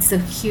own. It's a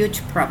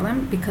huge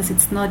problem because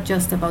it's not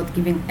just about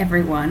giving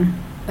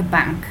everyone a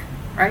bank,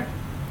 right?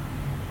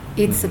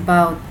 It's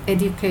about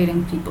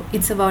educating people.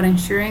 It's about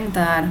ensuring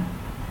that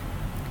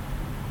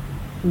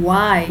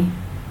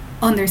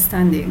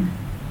understanding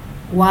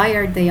why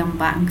are they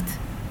unbanked?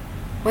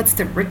 What's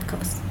the root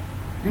cause?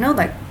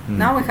 Like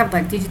now we have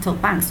like digital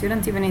banks. You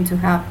don't even need to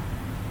have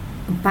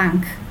a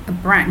bank, a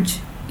branch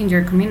in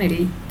your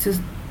community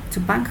to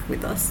bank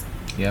with us.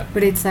 Yeah.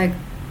 But it's like,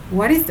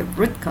 what is the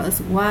root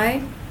cause?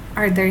 Why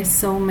are there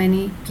so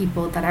many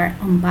people that are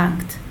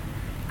unbanked?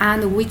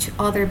 And which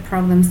other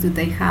problems do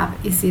they have?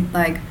 Is it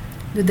like,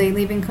 do they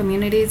live in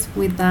communities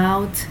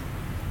without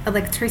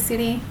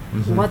electricity,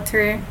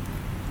 water,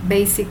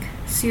 basic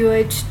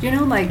sewage?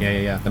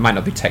 Yeah. They might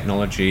not be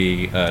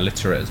technology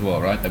literate as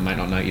well, right? They might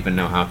not even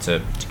know how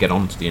to get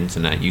onto the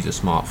internet, use a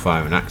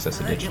smartphone, access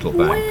a digital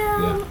bank.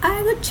 Well,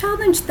 I would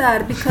challenge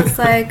that because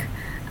like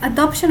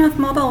adoption of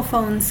mobile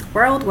phones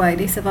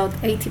worldwide is about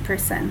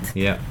 80%.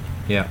 Yeah.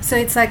 So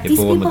it's like You're these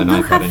born people with an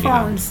do iPad have in your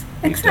hand phones.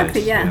 these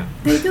Exactly, days, yeah.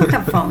 They do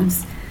have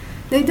phones.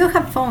 They do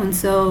have phones,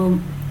 so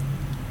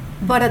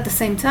but at the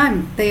same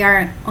time they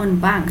are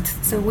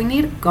unbanked. So we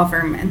need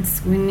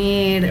governments, we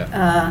need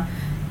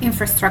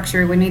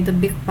infrastructure, we need the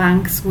big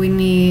banks, we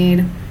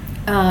need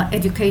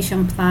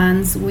education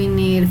plans, we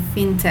need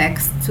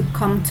fintechs to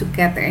come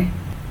together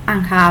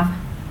and have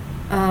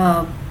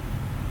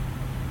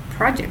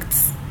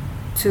projects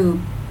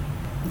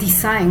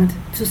designed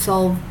to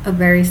solve a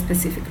very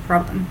specific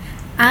problem.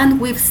 And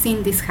we've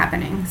seen this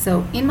happening.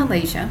 So in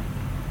Malaysia,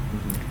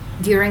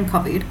 during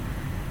COVID,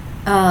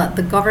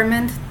 the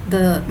government,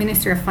 the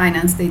Ministry of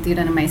Finance, they did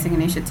an amazing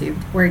initiative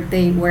where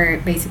they were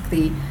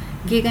basically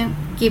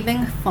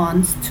giving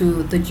funds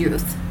to the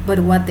youth. But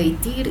what they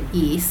did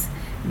is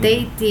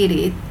they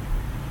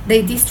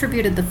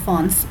distributed the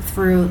funds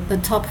through the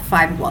top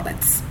 5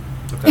 wallets,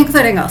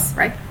 including us,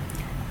 right?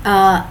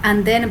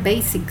 And then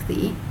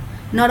basically,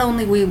 not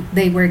only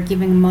they were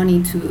giving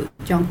money to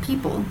young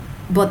people,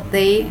 but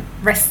they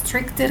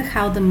restricted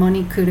how the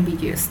money could be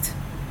used.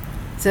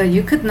 So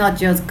you could not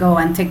just go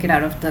and take it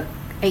out of the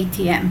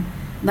ATM.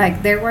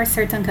 Like there were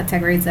certain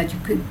categories that you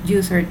could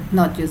use or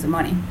not use the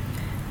money.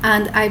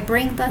 And I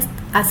bring that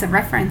as a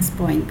reference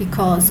point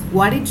because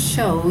what it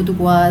showed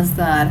was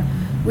that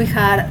we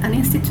had an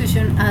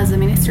institution as the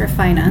Ministry of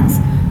Finance,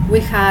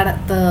 we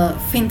had the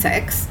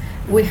fintechs,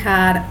 we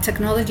had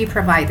technology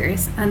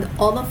providers, and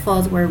all of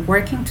us were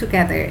working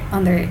together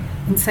under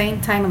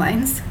insane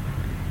timelines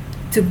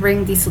to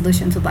bring this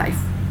solution to life.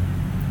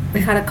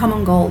 We had a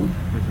common goal.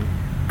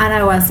 And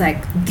I was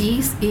like,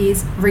 this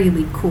is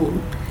really cool.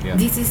 Yeah.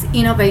 This is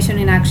innovation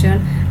in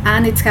action,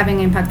 and it's having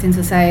impact in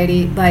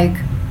society. Like,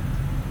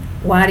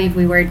 what if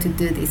we were to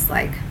do this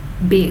like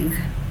big,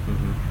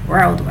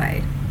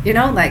 worldwide?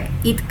 Like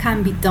it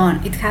can be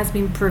done. It has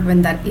been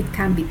proven that it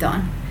can be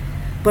done.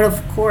 But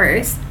of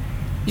course,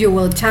 you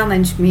will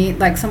challenge me,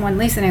 like someone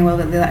listening will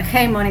be like,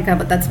 hey Monica,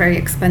 but that's very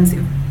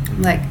expensive.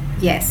 Like,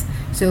 yes.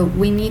 So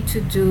we need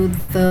to do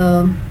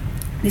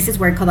this is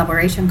where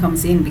collaboration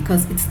comes in,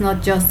 because it's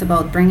not just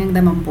about bringing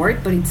them on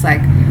board, but it's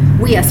like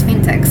we as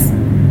fintechs,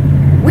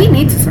 we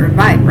need to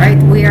survive, right?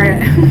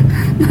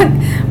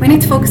 We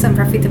need to focus on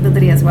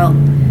profitability as well.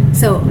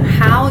 So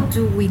how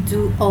do we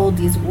do all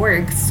this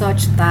work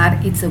such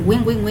that it's a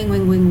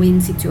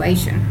win-win-win-win-win-win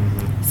situation,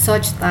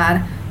 such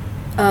that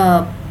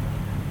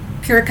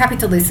pure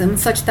capitalism,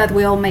 such that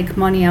we all make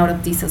money out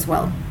of this as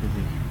well,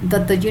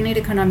 that the unit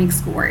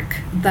economics work,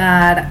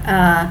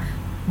 that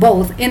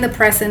both in the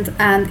present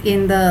and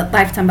in the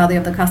lifetime value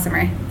of the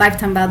customer.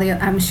 Lifetime value,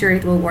 I'm sure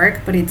it will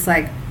work, but it's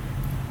like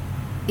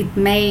it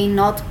may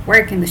not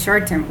work in the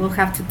short term. We'll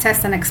have to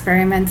test and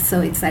experiment.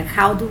 So it's like,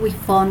 how do we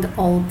fund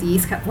all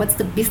these? What's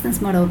the business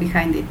model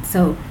behind it?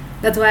 So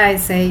that's why I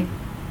say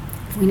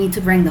we need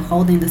to bring the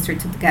whole industry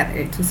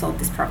together to solve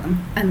this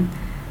problem. And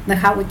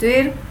how we do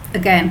it,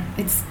 again,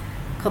 it's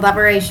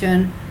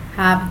collaboration,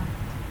 have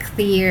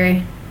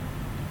clear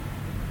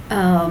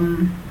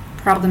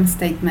problem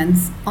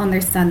statements,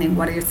 understanding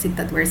what is it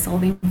that we're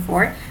solving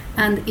for,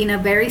 and in a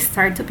very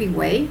startup-y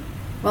way,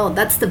 well,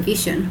 that's the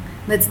vision.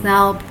 Let's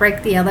now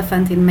break the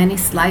elephant in many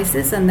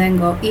slices and then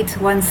go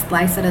eat one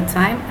slice at a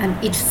time.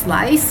 And each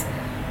slice,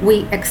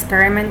 we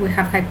experiment, we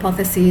have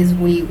hypotheses,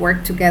 we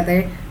work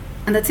together,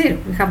 and that's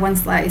it. We have one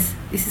slice.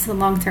 This is a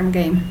long-term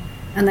game.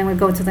 And then we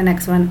go to the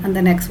next one and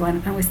the next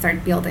one, and we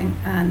start building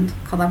and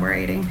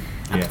collaborating.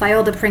 Apply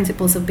all the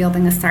principles of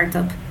building a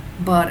startup,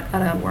 but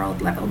at a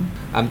world level.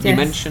 You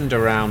mentioned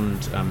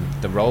around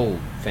the role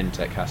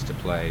fintech has to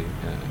play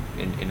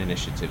in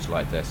initiatives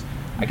like this.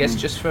 I guess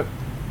just for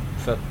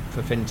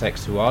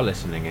fintechs who are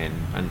listening in,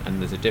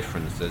 and there's a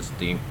difference. There's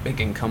the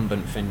big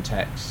incumbent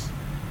fintechs,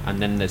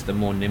 and then there's the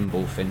more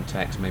nimble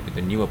fintechs, maybe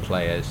the newer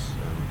players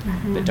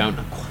that don't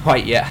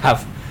quite yet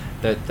have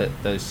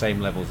those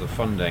same levels of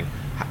funding.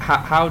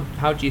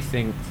 How do you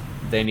think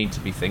they need to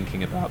be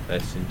thinking about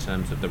this in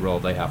terms of the role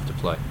they have to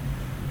play?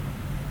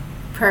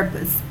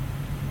 Purpose.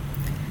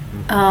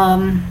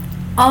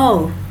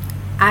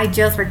 I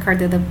just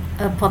recorded a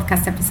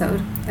podcast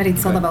episode that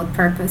it's all about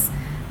purpose,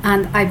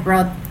 and I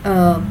brought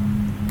a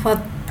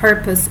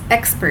purpose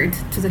expert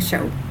to the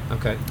show.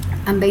 Okay.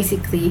 And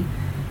basically,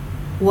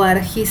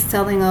 what he's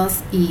telling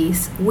us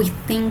is we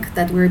think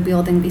that we're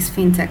building this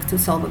fintech to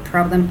solve a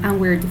problem, and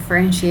we're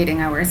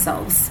differentiating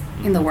ourselves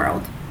in the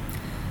world.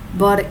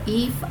 But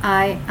if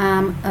I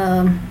am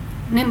a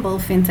nimble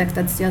fintech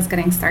that's just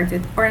getting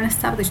started, or an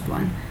established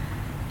one,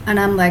 and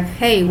I'm like,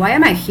 hey, why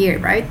am I here,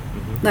 right?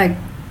 Like,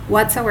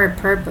 what's our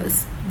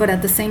purpose? But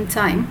at the same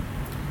time,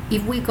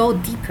 if we go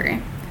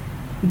deeper,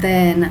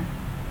 then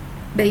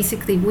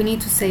basically we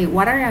need to say,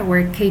 what are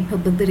our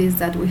capabilities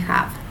that we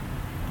have?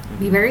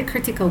 Be very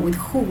critical with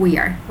who we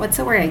are. What's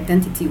our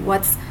identity?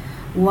 What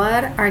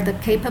are the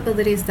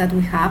capabilities that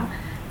we have?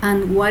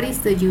 And what is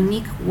the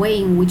unique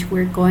way in which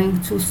we're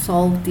going to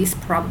solve this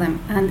problem?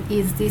 And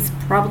is this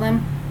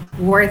problem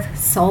worth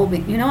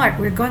solving? You know what?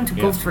 We're going to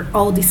go through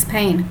all this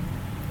pain.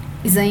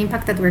 Is the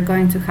impact that we're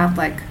going to have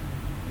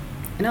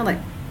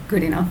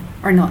good enough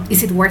or not?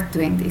 Is it worth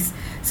doing this?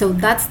 So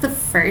that's the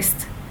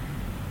first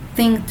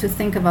thing to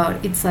think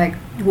about. It's like,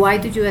 why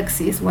do you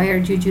exist? Why are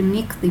you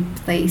uniquely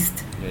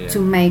placed to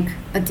make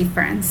a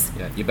difference?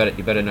 Yeah, you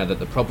better know that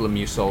the problem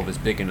you solve is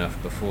big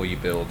enough before you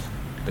build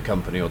the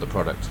company or the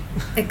product.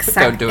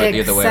 Exactly. Don't do it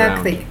the other way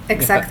around.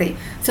 Exactly.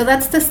 So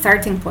that's the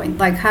starting point.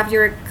 Like, have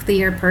your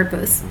clear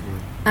purpose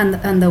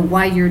and the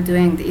why you're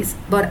doing this.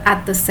 But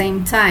at the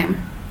same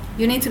time,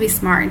 you need to be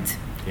smart.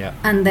 Yeah.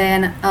 And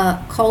then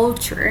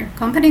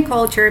company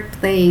culture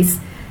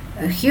plays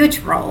a huge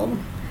role.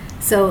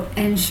 So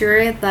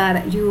ensure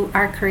that you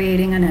are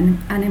creating an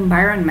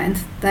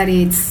environment that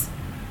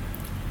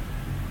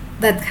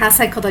has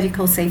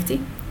psychological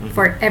safety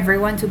for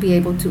everyone to be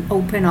able to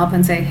open up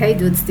and say, hey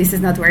dudes, this is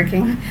not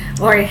working,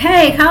 or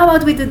hey, how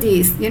about we do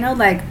this?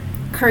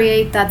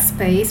 Create that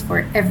space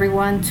for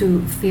everyone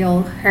to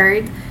feel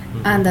heard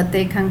and that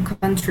they can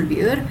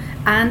contribute,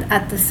 and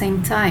at the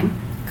same time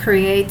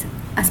create,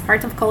 as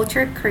part of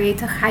culture,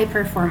 create a high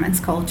performance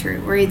culture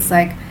where it's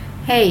like,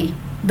 hey,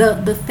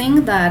 the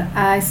thing that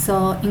I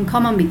saw in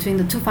common between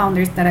the two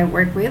founders that I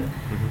work with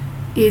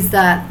is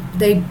that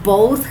they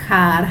both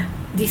had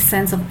this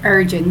sense of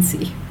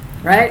urgency,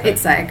 right?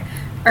 It's like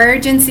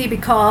urgency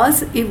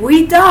because if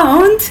we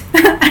don't,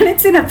 and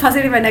it's in a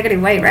positive and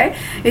negative way, right?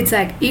 It's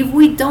like, if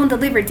we don't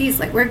deliver this,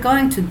 like, we're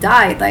going to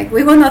die. Like,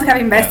 we will not have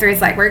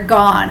investors, like, we're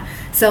gone.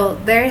 So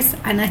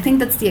and I think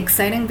that's the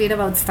exciting bit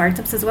about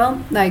startups as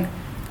well. Like,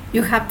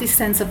 you have this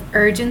sense of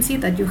urgency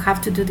that you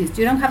have to do this.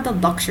 You don't have the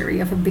luxury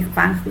of a big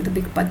bank with a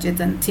big budget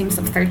and teams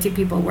of 30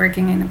 people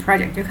working in a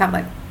project. You have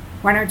like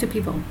 1 or 2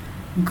 people.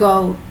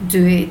 Go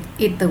do it,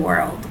 eat the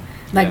world.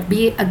 Like,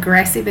 be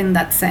aggressive in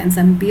that sense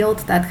and build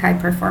that high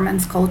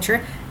performance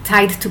culture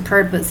tied to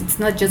purpose. It's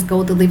not just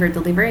go deliver.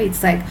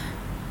 It's like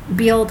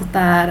build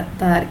that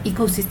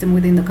ecosystem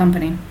within the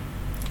company.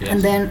 Yes.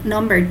 And then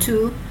number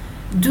 2,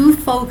 do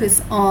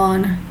focus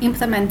on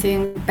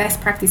implementing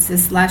best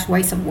practices /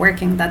 ways of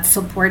working that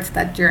support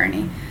that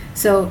journey.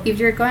 So if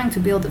you're going to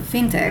build a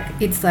fintech,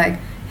 it's like,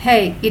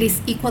 hey, it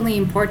is equally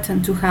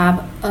important to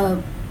have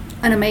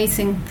an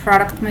amazing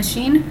product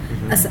machine,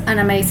 as an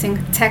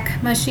amazing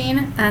tech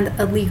machine, and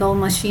a legal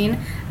machine,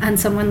 and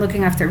someone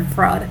looking after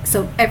fraud.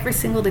 So every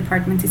single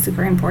department is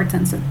super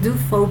important. So do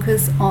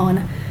focus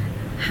on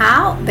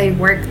how they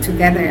work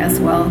together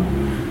as well.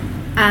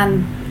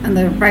 And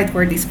the right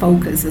word is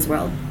focus as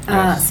well.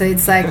 Yes. So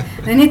it's like,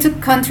 they need to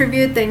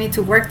contribute, they need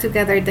to work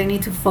together, they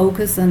need to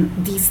focus on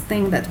this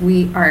thing that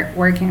we are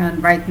working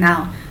on right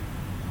now,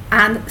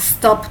 and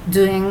stop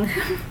doing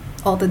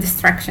all the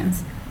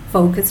distractions.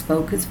 Focus.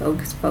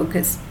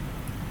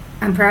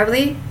 And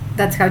probably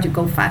that's how you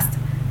go fast.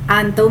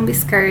 And don't be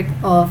scared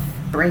of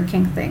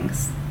breaking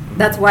things.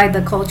 That's why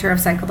the culture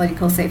of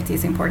psychological safety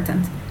is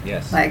important.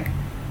 Yes. Like,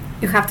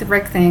 you have to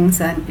break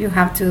things and you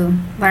have to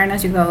learn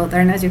as you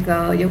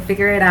go. You'll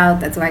figure it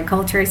out. That's why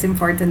culture is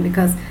important,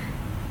 because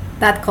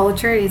that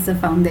culture is the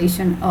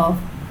foundation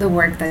of the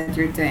work that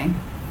you're doing.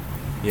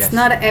 Yes. It's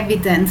not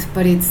evident,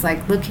 but it's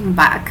like, looking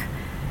back,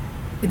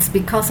 it's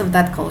because of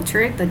that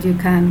culture that you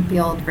can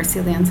build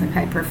resilience and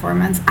high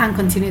performance and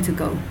continue to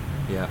go.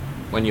 Yeah.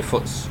 when your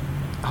foot's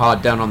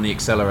hard down on the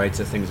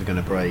accelerator, things are going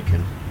to break,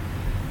 and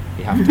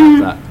you have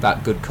to have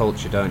that good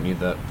culture, don't you?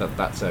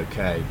 That's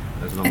okay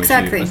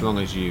as long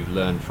as you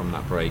learn from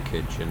that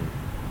breakage and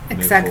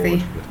move forward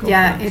with confidence.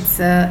 Yeah,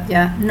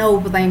 it's no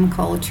blame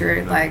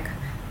culture. No. Like,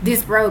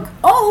 this broke.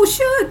 Oh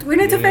shoot, we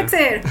need to fix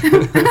it.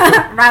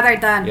 Rather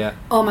than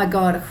oh my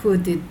god, who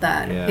did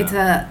that? Yeah. It's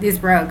this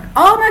broke.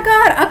 Oh my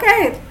god.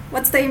 Okay,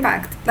 what's the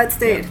impact? Let's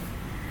do it.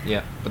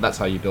 Yeah, but that's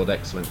how you build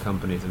excellent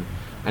companies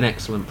and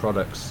excellent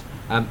products.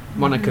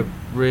 Monica,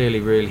 really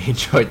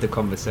enjoyed the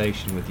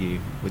conversation with you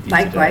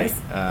Likewise.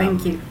 Today.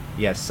 Thank you.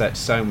 Yes,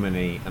 so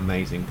many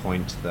amazing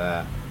points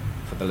there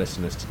for the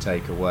listeners to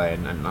take away,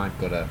 and I've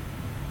got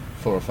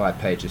 4 or 5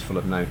 pages full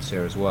of notes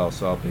here as well,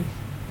 so I'll be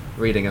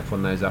reading up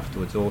on those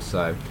afterwards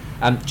also.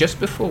 Just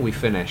before we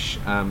finish,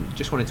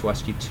 just wanted to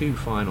ask you 2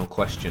 final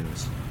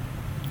questions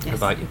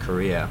about your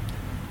career.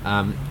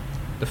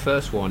 The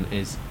first one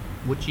is,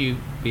 would you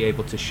be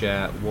able to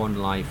share one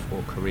life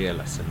or career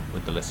lesson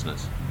with the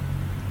listeners?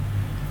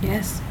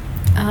 Yes.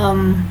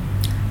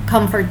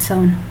 Comfort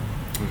zone.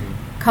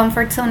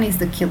 Comfort zone is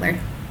the killer.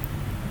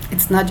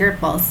 It's not your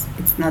boss.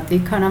 It's not the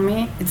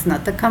economy. It's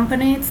not the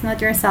company. It's not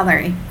your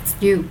salary. It's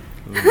you.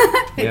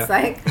 It's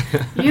like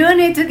you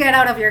need to get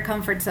out of your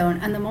comfort zone.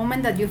 And the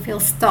moment that you feel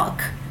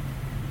stuck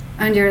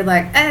and you're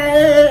like,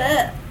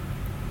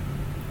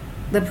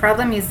 the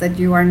problem is that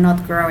you are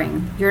not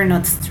growing. You're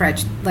not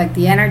stretched. Like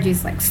the energy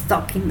is like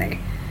stuck in there.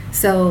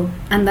 So,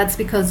 and that's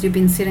because you've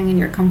been sitting in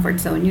your comfort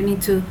zone. You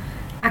need to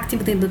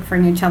actively look for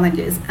new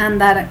challenges, and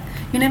that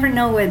you never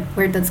know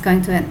where that's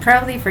going to end.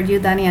 Probably for you,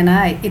 Danny, and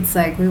I, it's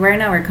like we were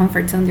in our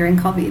comfort zone during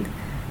COVID.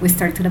 We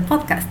started a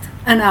podcast,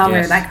 and now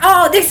we're like,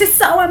 oh, this is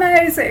so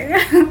amazing,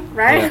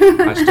 right?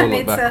 Yeah, I still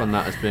look back on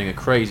that as being a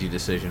crazy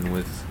decision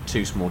with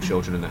 2 small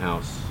children in the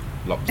house,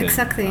 locked in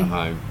at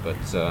home. But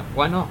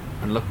why not?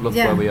 And look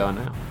where we are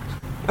now.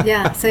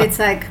 Yeah, so it's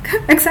like,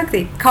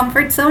 exactly,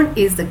 comfort zone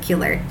is the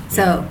killer.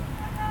 So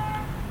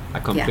I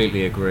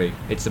completely agree.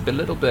 It's a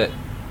little bit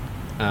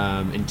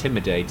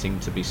intimidating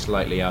to be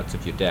slightly out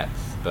of your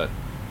depth, but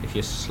if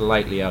you're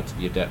slightly out of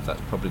your depth,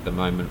 that's probably the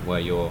moment where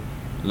you're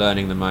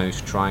learning the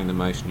most, trying the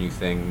most new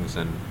things,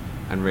 and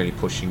really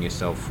pushing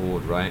yourself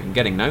forward, right? And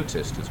getting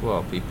noticed as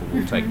well. People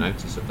will take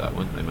notice of that,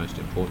 won't they, most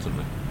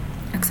importantly?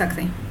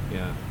 Exactly.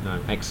 Yeah, no,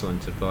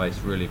 excellent advice.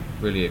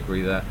 Really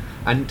agree there.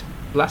 And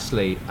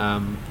lastly,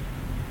 and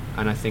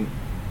I think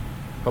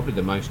probably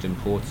the most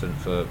important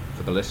for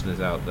the listeners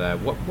out there,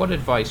 what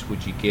advice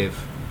would you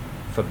give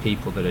for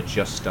people that are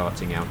just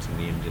starting out in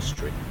the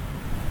industry?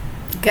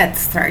 Get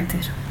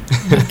started.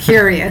 Be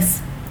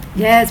curious.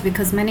 Yes,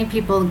 because many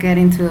people get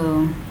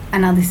into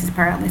analysis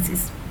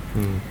paralysis.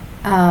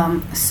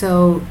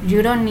 So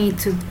you don't need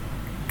to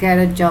get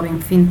a job in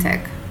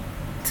fintech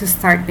to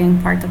start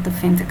being part of the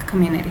fintech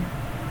community.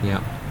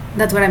 Yeah,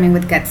 that's what I mean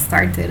with get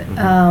started.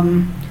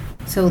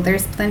 So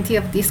there's plenty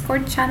of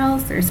Discord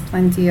channels. There's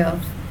plenty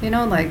of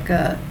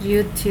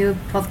YouTube,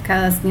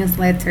 podcasts,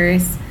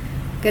 newsletters.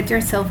 Get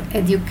yourself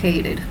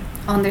educated.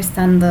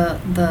 Understand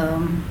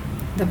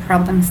the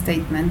problem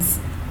statements.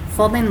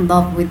 Fall in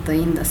love with the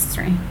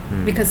industry.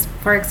 Because,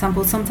 for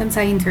example, sometimes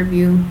I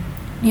interview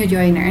new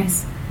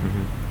joiners,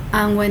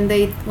 and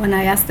when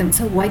I ask them,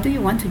 so why do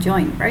you want to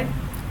join, right?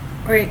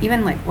 Or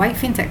even like, why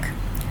fintech?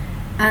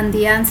 And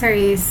the answer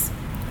is,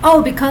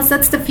 oh, because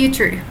that's the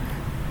future.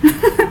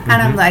 And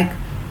I'm like,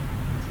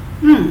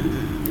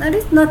 that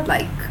is not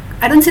like,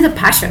 I don't see the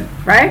passion,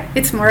 right?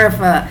 It's more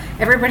of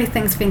everybody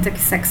thinks fintech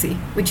is sexy,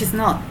 which is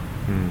not.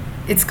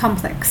 It's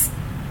complex.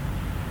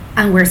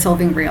 And we're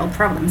solving real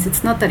problems.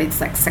 It's not that it's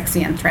like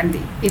sexy and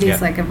trendy. It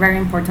is like a very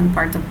important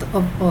part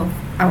of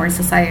our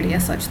society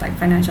as such, like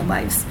financial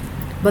lives.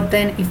 But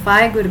then if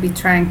I would be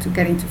trying to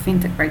get into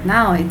fintech right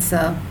now, it's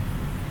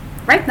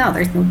right now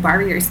there's no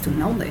barriers to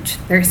knowledge.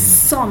 There's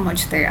so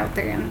much there out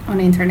there on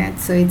the internet.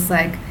 So it's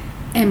like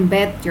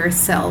embed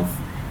yourself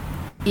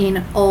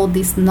in all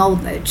this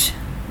knowledge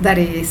that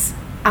is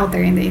out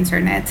there in the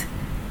internet,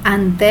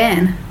 and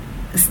then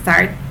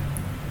start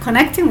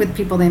connecting with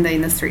people in the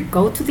industry.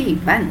 Go to the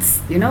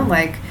events,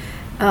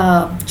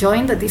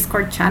 join the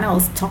Discord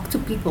channels, talk to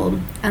people,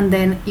 and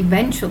then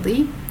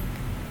eventually,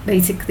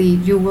 basically,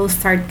 you will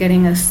start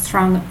getting a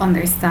strong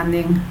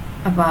understanding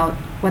about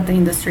what the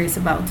industry is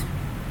about.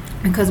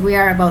 Because we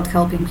are about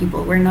helping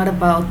people. We're not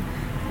about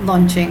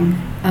launching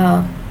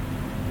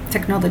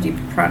technology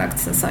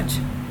products as such.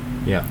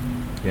 Yeah.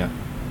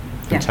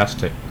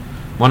 Fantastic.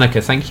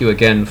 Monica, thank you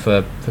again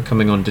for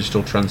coming on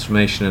Digital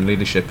Transformation and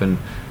Leadership and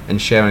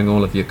sharing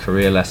all of your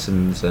career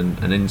lessons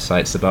and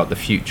insights about the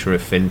future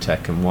of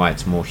fintech and why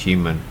it's more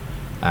human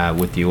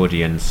with the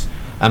audience.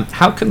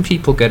 How can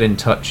people get in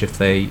touch if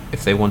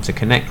they want to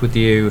connect with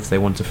you, if they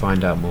want to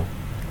find out more?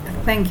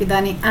 Thank you,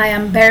 Danny. I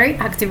am very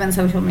active on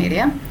social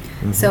media.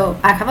 So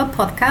I have a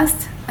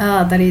podcast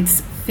that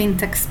is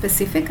fintech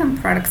specific and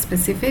product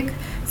specific.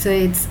 So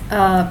it's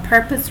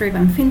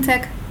purpose-driven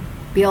fintech,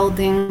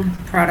 building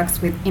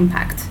products with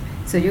impact.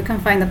 So you can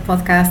find the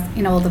podcast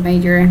in all the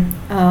major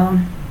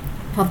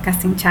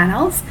podcasting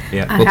channels.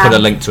 Yeah, we'll put a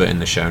link to it in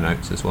the show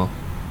notes as well.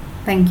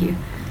 Thank you.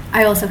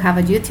 I also have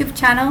a YouTube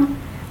channel.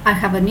 I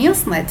have a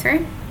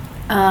newsletter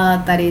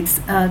that is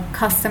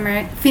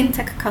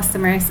Fintech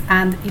Customers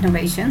and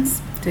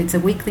Innovations. So it's a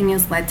weekly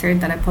newsletter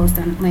that I post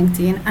on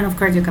LinkedIn. And of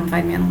course, you can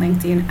find me on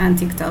LinkedIn and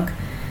TikTok.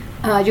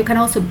 You can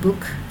also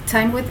book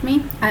time with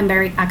me. I'm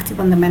very active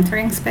on the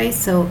mentoring space.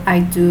 So I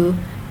do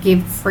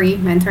give free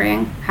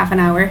mentoring, half an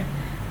hour,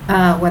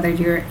 whether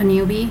you're a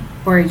newbie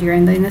or you're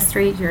in the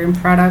industry, you're in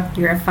product,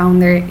 you're a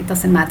founder, it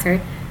doesn't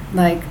matter.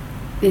 Like,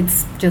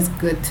 it's just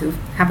good to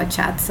have a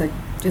chat. So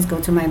just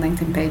go to my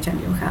LinkedIn page and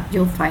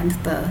you'll find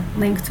the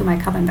link to my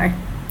calendar.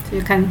 So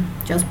you can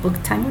just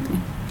book time with me.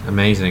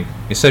 Amazing.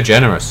 You're so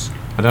generous.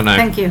 I don't know.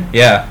 Thank you.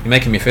 Yeah, you're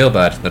making me feel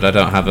bad that I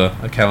don't have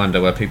a calendar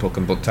where people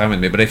can book time with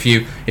me. But if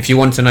you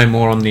want to know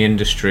more on the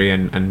industry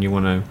and you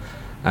want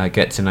to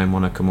get to know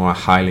Monica more, I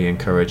highly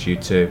encourage you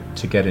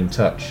to get in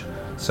touch.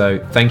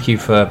 So thank you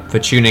for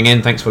tuning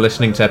in. Thanks for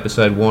listening to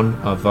episode 1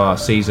 of our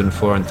season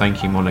 4, and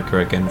thank you, Monica,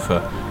 again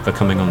for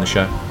coming on the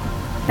show.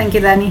 Thank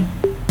you, Danny.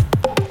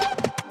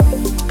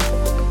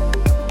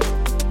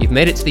 You've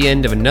made it to the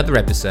end of another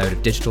episode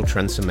of Digital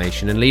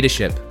Transformation and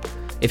Leadership.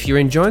 If you're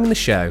enjoying the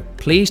show,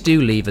 please do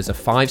leave us a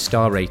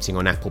 5-star rating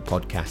on Apple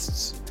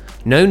Podcasts.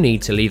 No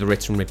need to leave a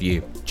written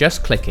review,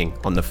 just clicking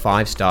on the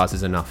 5 stars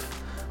is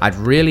enough. I'd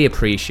really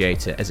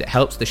appreciate it, as it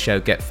helps the show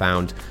get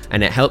found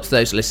and it helps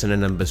those listener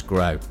numbers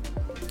grow.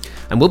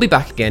 And we'll be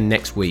back again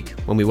next week,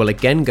 when we will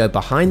again go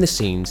behind the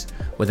scenes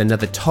with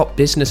another top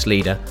business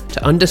leader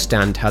to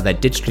understand how they're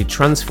digitally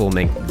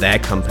transforming their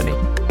company.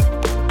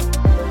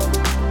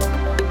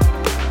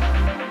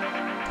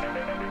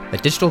 The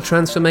Digital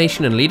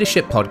Transformation and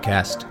Leadership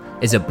Podcast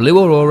is a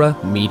Blue Aurora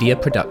media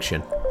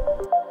production.